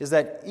is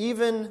that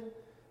even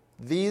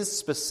these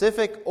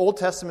specific Old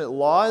Testament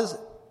laws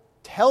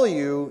tell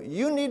you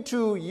need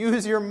to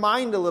use your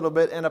mind a little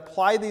bit and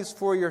apply these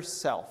for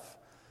yourself.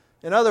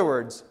 In other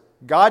words,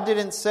 God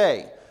didn't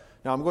say,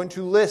 now I'm going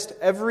to list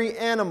every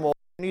animal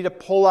you need to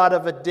pull out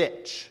of a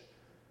ditch.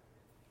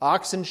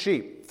 Ox and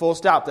sheep, full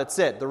stop, that's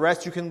it. The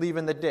rest you can leave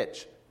in the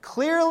ditch.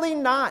 Clearly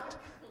not.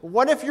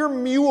 What if your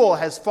mule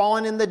has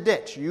fallen in the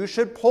ditch? You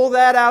should pull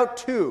that out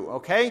too,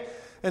 okay?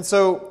 And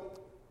so,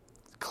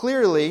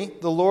 clearly,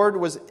 the Lord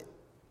was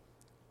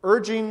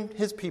urging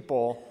his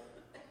people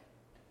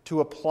to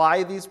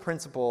apply these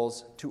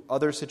principles to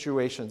other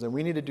situations, and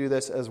we need to do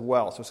this as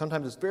well. So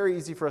sometimes it's very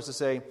easy for us to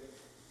say,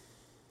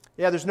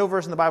 yeah, there's no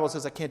verse in the Bible that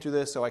says I can't do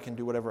this, so I can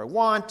do whatever I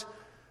want.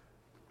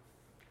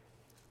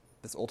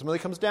 This ultimately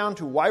comes down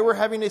to why we're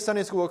having a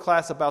Sunday school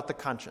class about the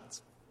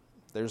conscience.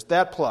 There's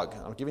that plug.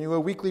 I'm giving you a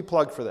weekly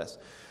plug for this.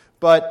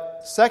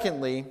 But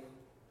secondly,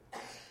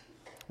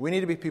 we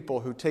need to be people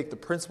who take the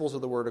principles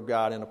of the Word of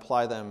God and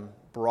apply them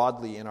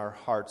broadly in our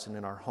hearts and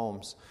in our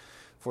homes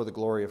for the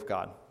glory of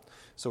God.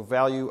 So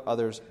value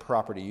others'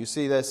 property. You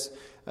see this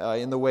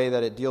in the way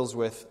that it deals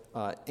with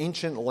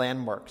ancient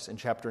landmarks in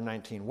chapter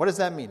 19. What does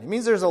that mean? It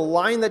means there's a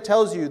line that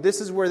tells you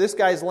this is where this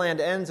guy's land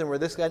ends and where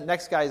this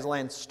next guy's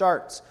land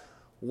starts.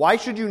 Why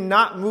should you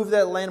not move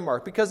that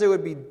landmark? Because it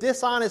would be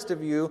dishonest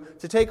of you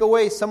to take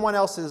away someone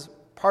else's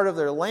part of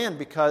their land,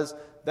 because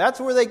that's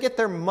where they get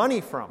their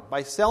money from,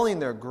 by selling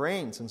their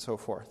grains and so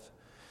forth.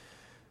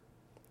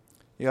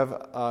 You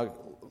have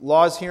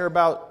laws here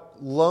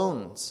about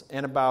loans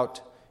and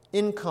about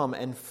income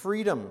and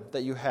freedom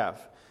that you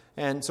have.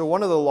 And so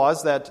one of the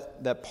laws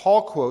that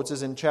Paul quotes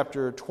is in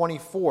chapter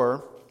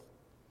 25,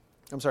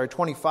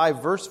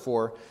 verse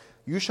 4.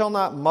 You shall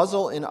not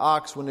muzzle an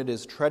ox when it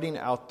is treading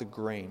out the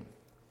grain.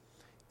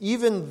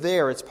 Even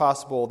there, it's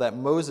possible that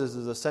Moses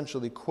is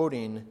essentially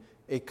quoting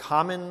a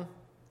common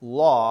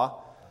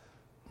law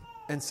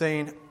and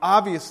saying,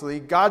 obviously,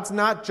 God's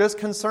not just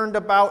concerned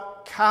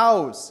about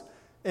cows.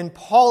 And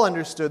Paul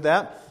understood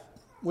that,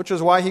 which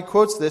is why he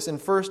quotes this in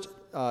 1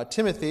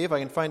 Timothy, if I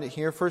can find it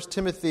here, 1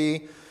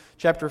 Timothy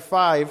chapter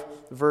 5,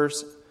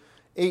 verse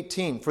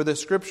 18. For the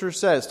Scripture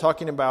says,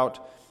 talking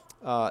about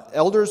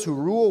elders who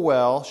rule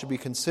well should be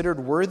considered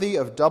worthy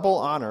of double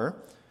honor,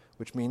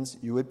 which means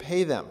you would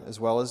pay them as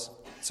well as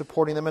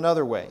supporting them in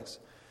other ways.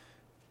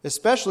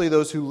 Especially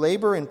those who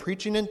labor in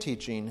preaching and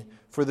teaching,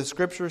 for the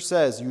Scripture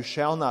says, you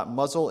shall not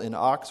muzzle an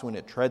ox when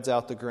it treads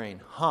out the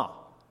grain.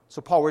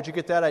 So Paul, where'd you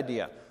get that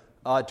idea?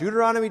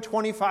 Deuteronomy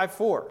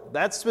 25:4.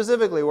 That's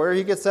specifically where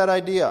he gets that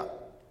idea.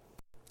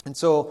 And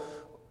so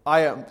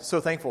I am so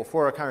thankful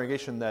for a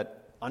congregation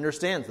that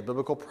understands the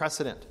biblical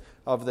precedent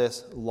of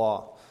this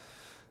law.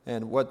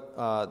 And what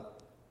the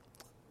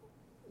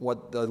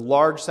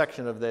large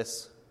section of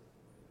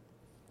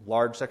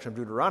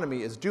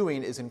Deuteronomy is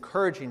doing is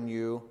encouraging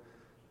you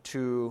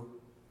to,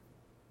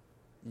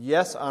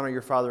 yes, honor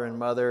your father and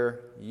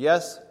mother,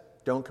 yes,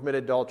 don't commit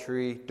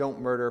adultery,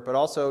 don't murder, but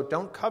also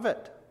don't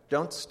covet,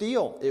 don't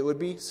steal. It would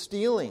be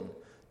stealing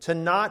to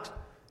not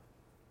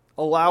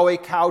allow a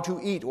cow to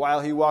eat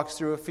while he walks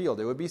through a field.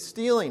 It would be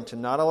stealing to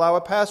not allow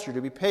a pastor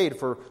to be paid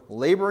for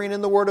laboring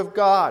in the Word of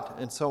God,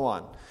 and so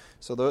on.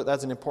 So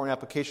that's an important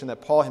application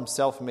that Paul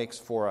himself makes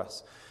for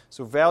us.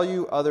 So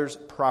value others'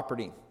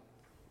 property.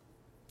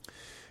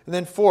 And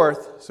then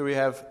fourth, so we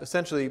have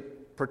essentially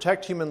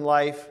protect human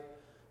life,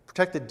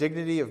 protect the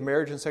dignity of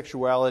marriage and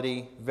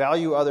sexuality,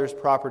 value others'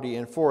 property,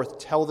 and fourth,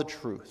 tell the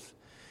truth.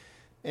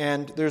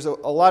 And there's a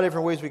lot of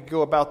different ways we could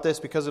go about this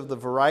because of the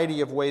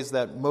variety of ways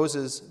that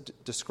Moses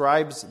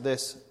describes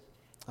this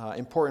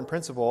important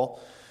principle.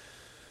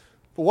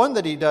 But one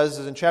that he does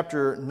is in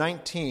chapter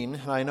 19,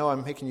 and I know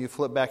I'm making you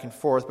flip back and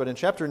forth, but in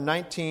chapter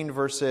 19,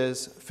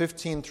 verses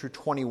 15 through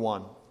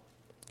 21,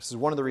 this is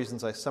one of the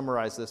reasons I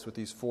summarize this with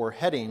these 4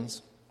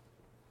 headings,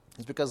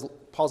 is because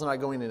Paul's not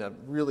going in a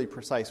really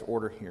precise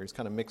order here. He's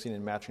kind of mixing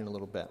and matching a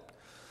little bit.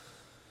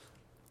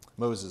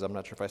 Moses, I'm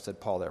not sure if I said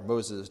Paul there.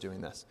 Moses is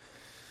doing this.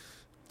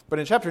 But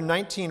in chapter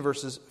 19,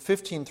 verses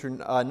 15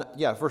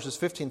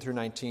 through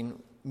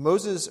 19,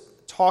 Moses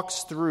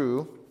talks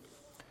through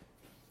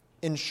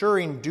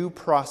ensuring due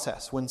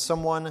process when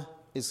someone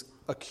is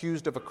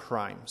accused of a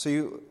crime. So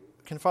you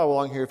can follow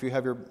along here if you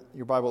have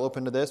your Bible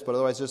open to this, but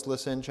otherwise just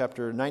listen.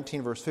 Chapter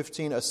 19, verse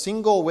 15, a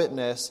single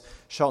witness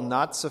shall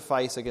not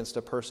suffice against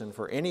a person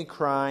for any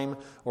crime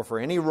or for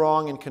any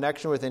wrong in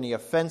connection with any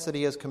offense that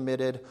he has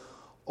committed.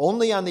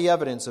 Only on the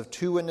evidence of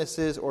 2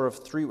 witnesses or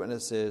of 3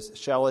 witnesses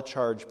shall a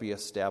charge be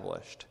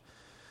established.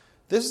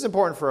 This is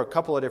important for a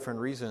couple of different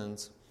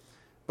reasons,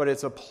 but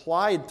it's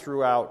applied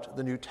throughout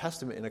the New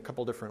Testament in a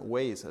couple different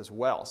ways as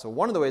well. So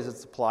one of the ways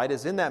it's applied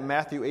is in that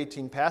Matthew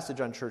 18 passage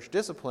on church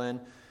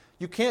discipline.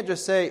 You can't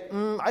just say,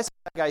 I saw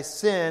that guy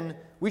sin,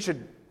 we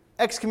should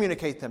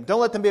excommunicate them. Don't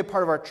let them be a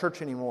part of our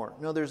church anymore.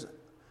 No, there's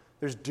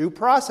due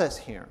process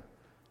here.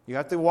 You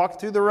have to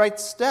walk through the right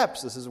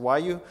steps. This is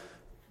why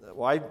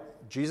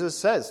Jesus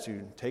says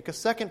to take a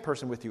second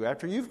person with you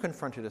after you've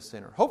confronted a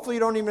sinner. Hopefully you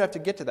don't even have to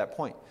get to that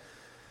point.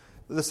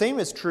 The same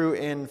is true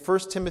in 1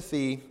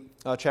 Timothy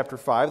chapter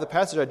 5, the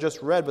passage I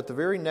just read, but the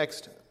very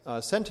next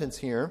sentence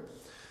here,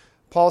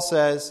 Paul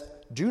says,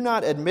 do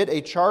not admit a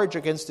charge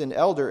against an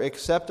elder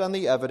except on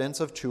the evidence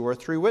of 2 or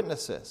 3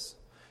 witnesses.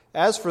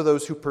 As for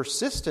those who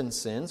persist in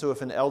sin, so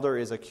if an elder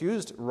is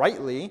accused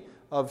rightly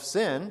of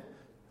sin,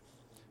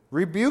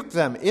 rebuke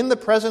them in the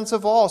presence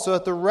of all so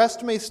that the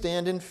rest may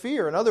stand in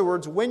fear. In other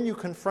words, when you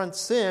confront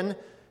sin,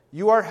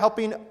 you are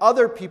helping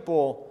other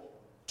people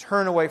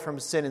turn away from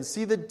sin and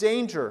see the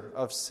danger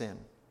of sin.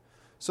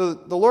 So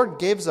the Lord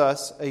gives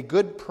us a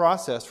good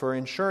process for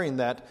ensuring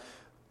that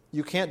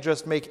you can't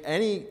just make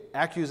any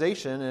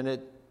accusation and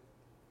it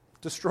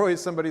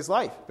destroys somebody's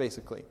life,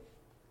 basically.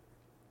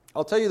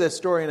 I'll tell you this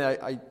story, and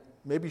I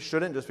maybe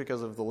shouldn't just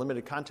because of the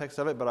limited context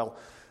of it, but I'll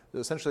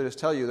essentially just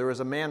tell you. There was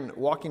a man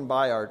walking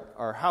by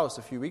our house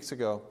a few weeks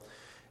ago,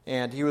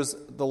 and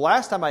the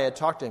last time I had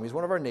talked to him, he's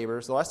one of our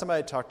neighbors, the last time I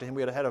had talked to him,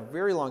 we had had a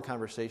very long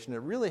conversation.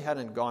 It really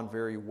hadn't gone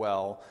very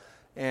well,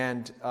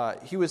 and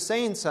he was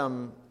saying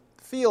some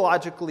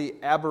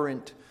theologically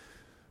aberrant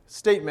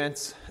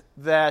statements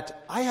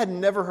that I had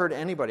never heard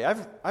anybody.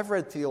 I've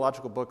read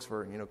theological books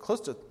for,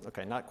 close to,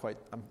 okay, not quite,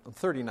 I'm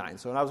 39,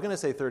 so when I was going to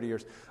say 30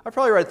 years, I've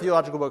probably read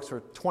theological books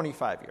for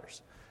 25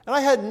 years. And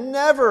I had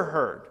never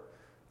heard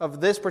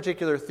of this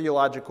particular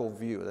theological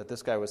view that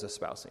this guy was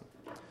espousing.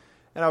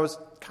 And I was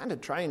kind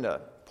of trying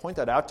to point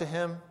that out to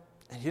him,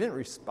 and he didn't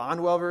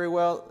respond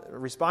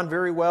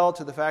very well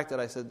to the fact that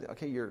I said,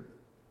 okay, you're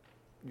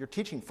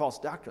teaching false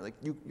doctrine. Like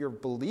you're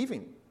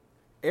believing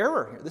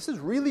error here. This is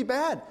really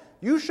bad.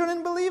 You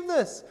shouldn't believe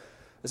this.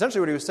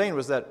 Essentially what he was saying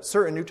was that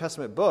certain New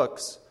Testament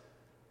books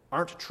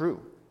aren't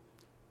true.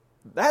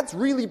 That's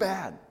really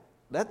bad.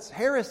 That's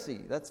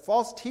heresy. That's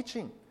false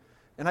teaching.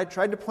 And I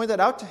tried to point that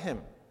out to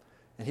him,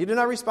 and he did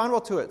not respond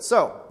well to it.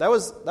 So that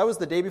was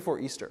the day before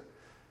Easter.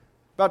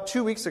 About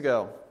 2.5 weeks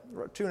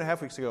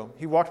ago,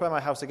 he walked by my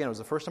house again. It was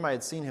the first time I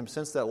had seen him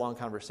since that long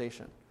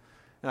conversation.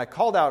 And I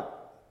called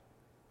out,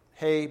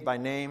 hey, by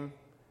name,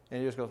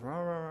 and he just goes, rah,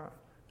 rah, rah.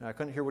 And I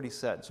couldn't hear what he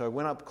said. So I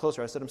went up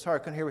closer. I said, I'm sorry,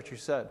 I couldn't hear what you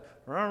said.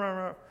 Rah, rah,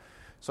 rah.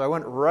 So I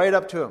went right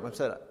up to him. I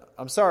said,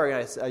 I'm sorry.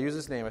 And I used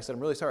his name. I said, I'm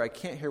really sorry. I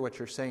can't hear what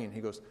you're saying.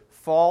 He goes,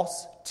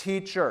 false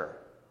teacher.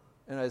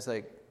 And I was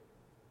like,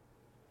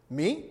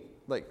 me?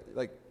 Like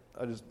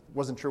I just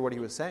wasn't sure what he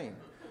was saying.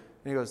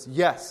 And he goes,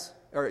 yes.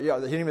 Or yeah,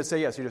 he didn't even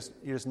say yes. He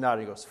just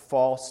nodded. He goes,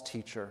 false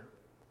teacher.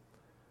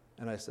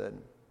 And I said,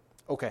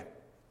 okay,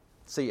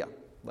 see ya.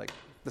 Like,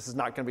 this is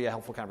not going to be a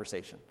helpful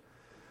conversation.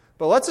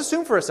 But let's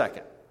assume for a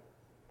second.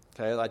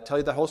 Okay, I tell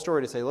you the whole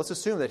story to say, let's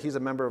assume that he's a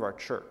member of our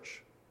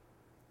church.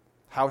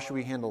 How should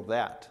we handle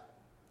that?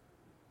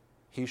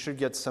 he should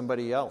get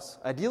somebody else.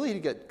 Ideally,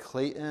 he'd get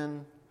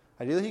Clayton.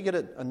 Ideally, he'd get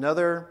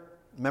another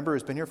member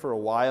who's been here for a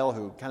while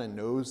who kind of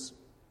knows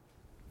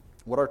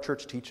what our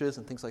church teaches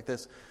and things like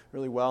this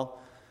really well.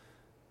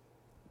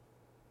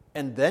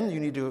 And then you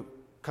need to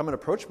come and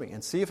approach me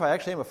and see if I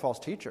actually am a false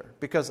teacher,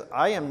 because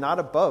I am not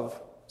above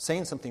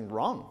saying something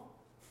wrong.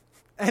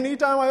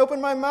 Anytime I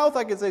open my mouth,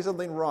 I can say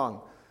something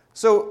wrong.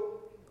 So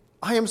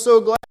I am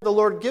so glad the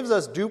Lord gives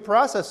us due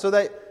process so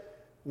that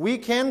we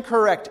can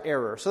correct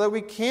error, so that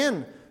we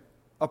can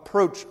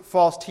approach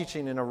false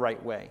teaching in a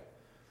right way.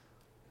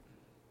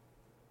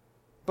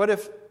 But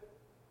if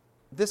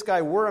this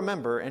guy were a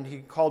member and he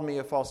called me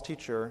a false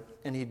teacher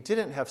and he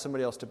didn't have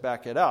somebody else to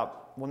back it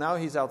up, well, now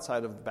he's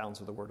outside of the bounds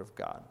of the Word of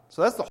God.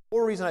 So that's the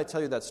whole reason I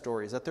tell you that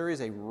story, is that there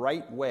is a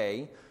right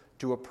way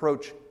to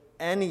approach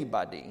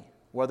anybody,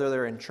 whether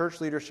they're in church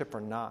leadership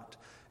or not.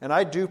 And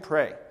I do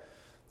pray,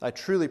 I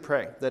truly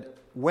pray, that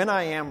when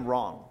I am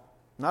wrong,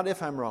 not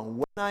if I'm wrong,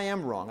 when I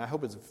am wrong, I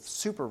hope it's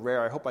super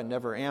rare, I hope I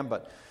never am,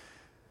 but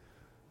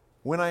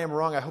when I am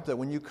wrong, I hope that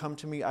when you come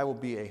to me, I will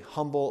be a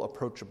humble,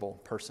 approachable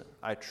person.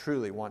 I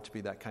truly want to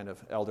be that kind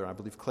of elder. I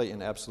believe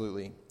Clayton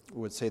absolutely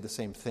would say the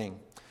same thing.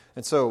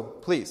 And so,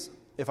 please,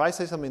 if I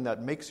say something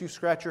that makes you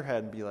scratch your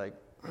head and be like,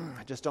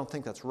 I just don't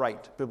think that's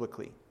right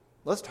biblically,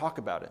 let's talk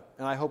about it.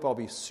 And I hope I'll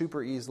be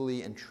super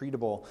easily and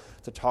treatable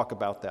to talk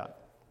about that.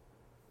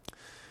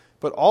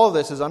 But all of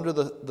this is under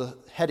the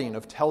heading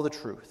of tell the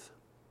truth.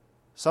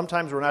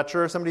 Sometimes we're not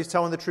sure if somebody's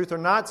telling the truth or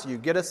not, so you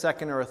get a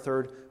second or a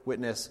third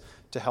witness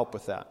to help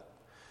with that.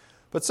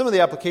 But some of the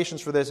applications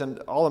for this, and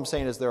all I'm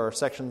saying is there are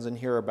sections in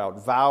here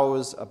about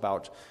vows,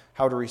 about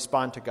how to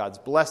respond to God's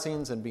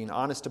blessings and being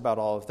honest about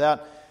all of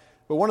that.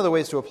 But one of the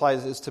ways to apply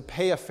this is to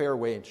pay a fair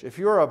wage. If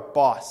you're a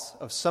boss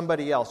of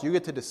somebody else, you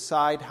get to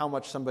decide how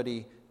much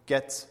somebody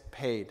gets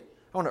paid.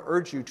 I want to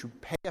urge you to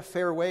pay a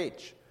fair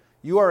wage.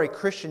 You are a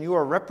Christian. You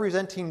are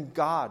representing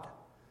God.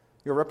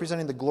 You're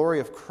representing the glory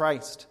of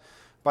Christ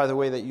by the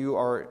way that you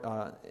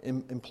are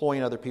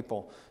employing other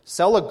people.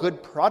 Sell a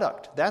good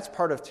product. That's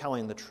part of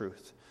telling the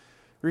truth.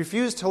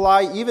 Refuse to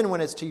lie even when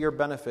it's to your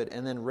benefit,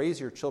 and then raise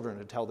your children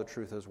to tell the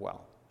truth as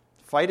well.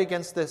 Fight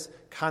against this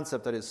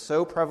concept that is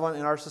so prevalent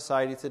in our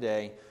society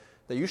today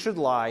that you should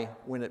lie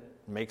when it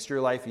makes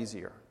your life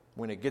easier,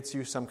 when it gets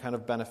you some kind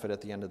of benefit at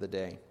the end of the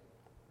day.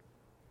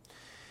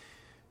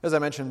 As I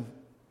mentioned,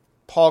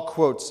 Paul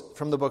quotes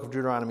from the book of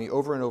Deuteronomy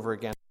over and over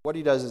again. What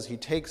he does is he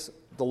takes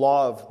the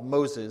law of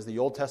Moses, the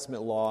Old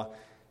Testament law,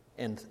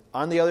 and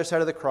on the other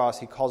side of the cross,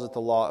 he calls it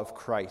the law of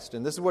Christ.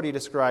 And this is what he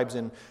describes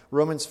in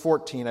Romans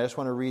 14. I just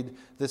want to read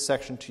this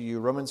section to you.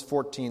 Romans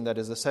 14, that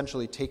is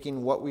essentially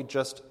taking what we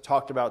just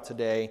talked about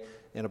today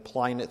and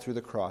applying it through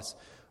the cross.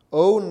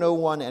 Owe no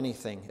one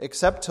anything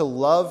except to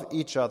love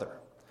each other.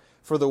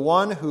 For the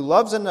one who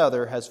loves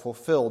another has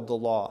fulfilled the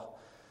law.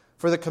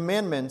 For the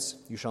commandments,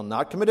 you shall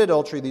not commit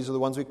adultery. These are the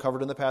ones we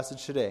covered in the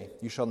passage today.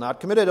 You shall not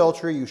commit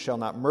adultery. You shall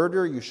not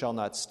murder. You shall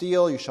not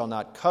steal. You shall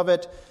not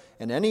covet.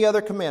 And any other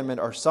commandment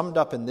are summed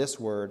up in this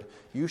word: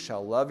 you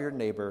shall love your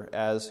neighbor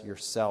as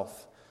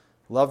yourself.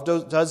 Love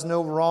does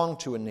no wrong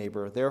to a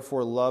neighbor.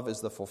 Therefore, love is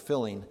the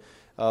fulfilling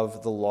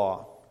of the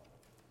law.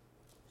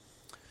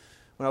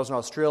 When I was in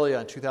Australia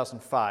in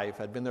 2005,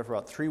 I'd been there for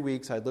about 3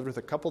 weeks. I'd lived with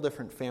a couple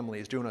different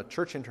families doing a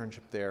church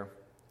internship there.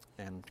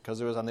 And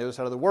because it was on the other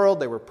side of the world,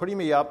 they were putting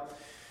me up,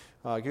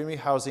 giving me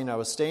housing. I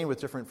was staying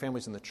with different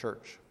families in the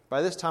church.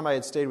 By this time, I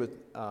had stayed with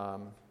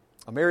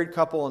a married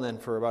couple, and then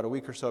for about a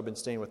week or so, I've been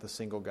staying with a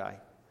single guy.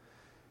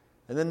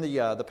 And then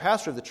the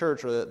pastor of the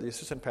church, or the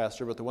assistant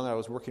pastor, but the one that I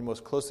was working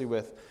most closely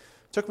with,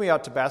 took me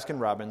out to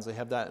Baskin-Robbins. They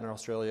have that in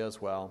Australia as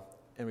well.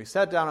 And we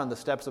sat down on the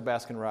steps of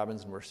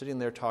Baskin-Robbins, and we're sitting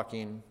there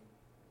talking.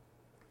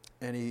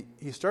 And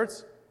he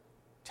starts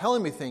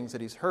telling me things that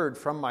he's heard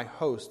from my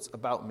hosts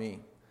about me.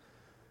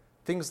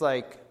 Things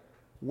like,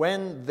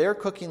 when they're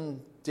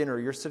cooking dinner,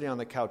 you're sitting on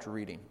the couch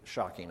reading.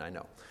 Shocking, I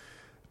know.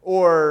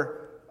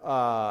 Or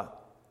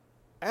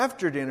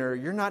after dinner,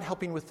 you're not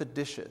helping with the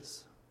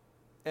dishes.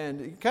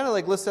 And he kind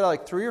of listed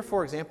out 3 or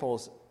 4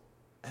 examples,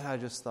 and I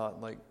just thought,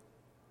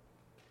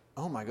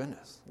 oh my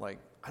goodness, I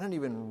didn't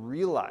even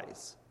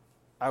realize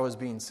I was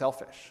being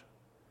selfish.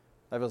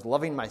 I was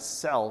loving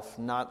myself,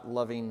 not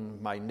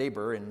loving my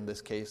neighbor. In this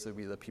case, it would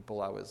be the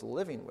people I was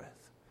living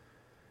with.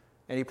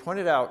 And he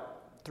pointed out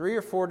 3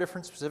 or 4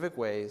 different specific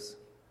ways,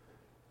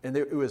 and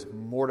it was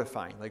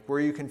mortifying,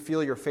 where you can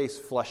feel your face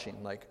flushing.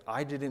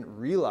 I didn't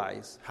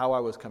realize how I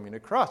was coming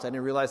across. I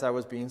didn't realize I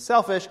was being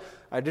selfish.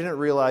 I didn't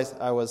realize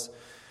I was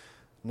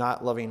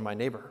not loving my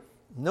neighbor.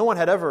 No one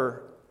had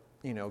ever,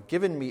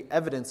 given me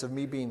evidence of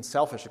me being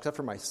selfish except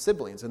for my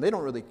siblings, and they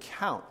don't really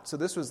count. So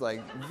this was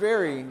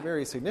very,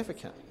 very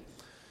significant.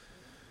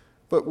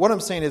 But what I'm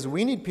saying is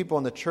we need people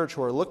in the church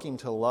who are looking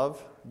to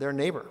love their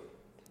neighbor.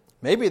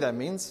 Maybe that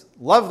means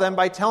love them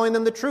by telling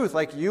them the truth,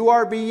 you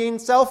are being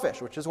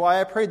selfish, which is why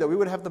I prayed that we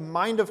would have the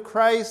mind of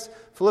Christ,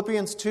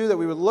 Philippians 2, that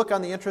we would look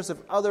on the interests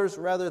of others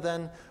rather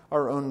than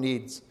our own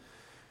needs.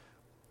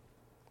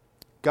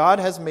 God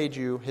has made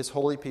you his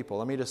holy people.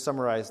 Let me just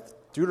summarize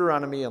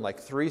Deuteronomy in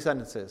 3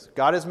 sentences.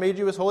 God has made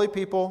you his holy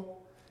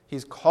people.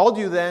 He's called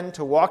you then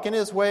to walk in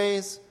His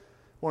ways.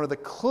 One of the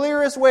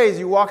clearest ways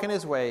you walk in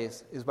His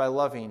ways is by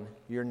loving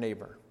your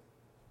neighbor.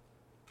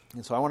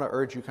 And so I want to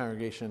urge you,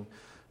 congregation,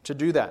 to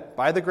do that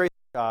by the grace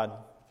of God,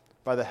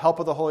 by the help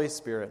of the Holy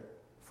Spirit,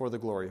 for the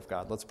glory of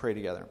God. Let's pray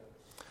together.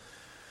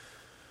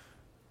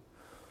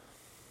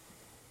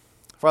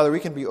 Father, we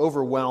can be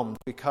overwhelmed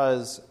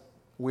because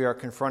we are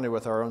confronted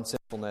with our own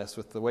sinfulness,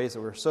 with the ways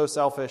that we're so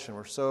selfish and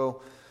we're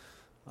so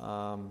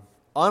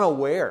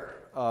unaware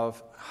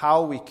of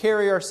how we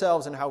carry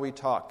ourselves and how we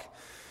talk.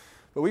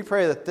 But we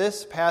pray that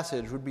this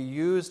passage would be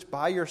used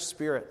by your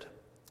Spirit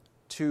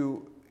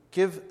to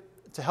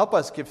help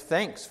us give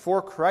thanks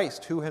for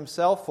Christ, who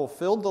Himself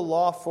fulfilled the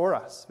law for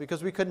us,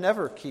 because we could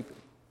never keep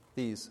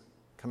these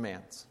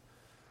commands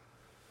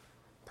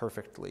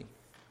perfectly.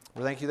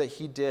 We thank you that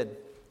He did.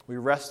 We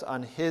rest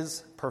on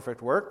His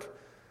perfect work.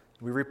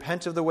 We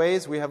repent of the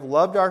ways we have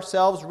loved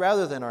ourselves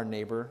rather than our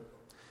neighbor.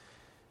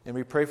 And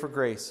we pray for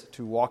grace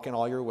to walk in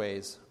all your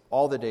ways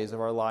all the days of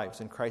our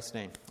lives. In Christ's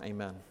name,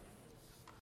 amen.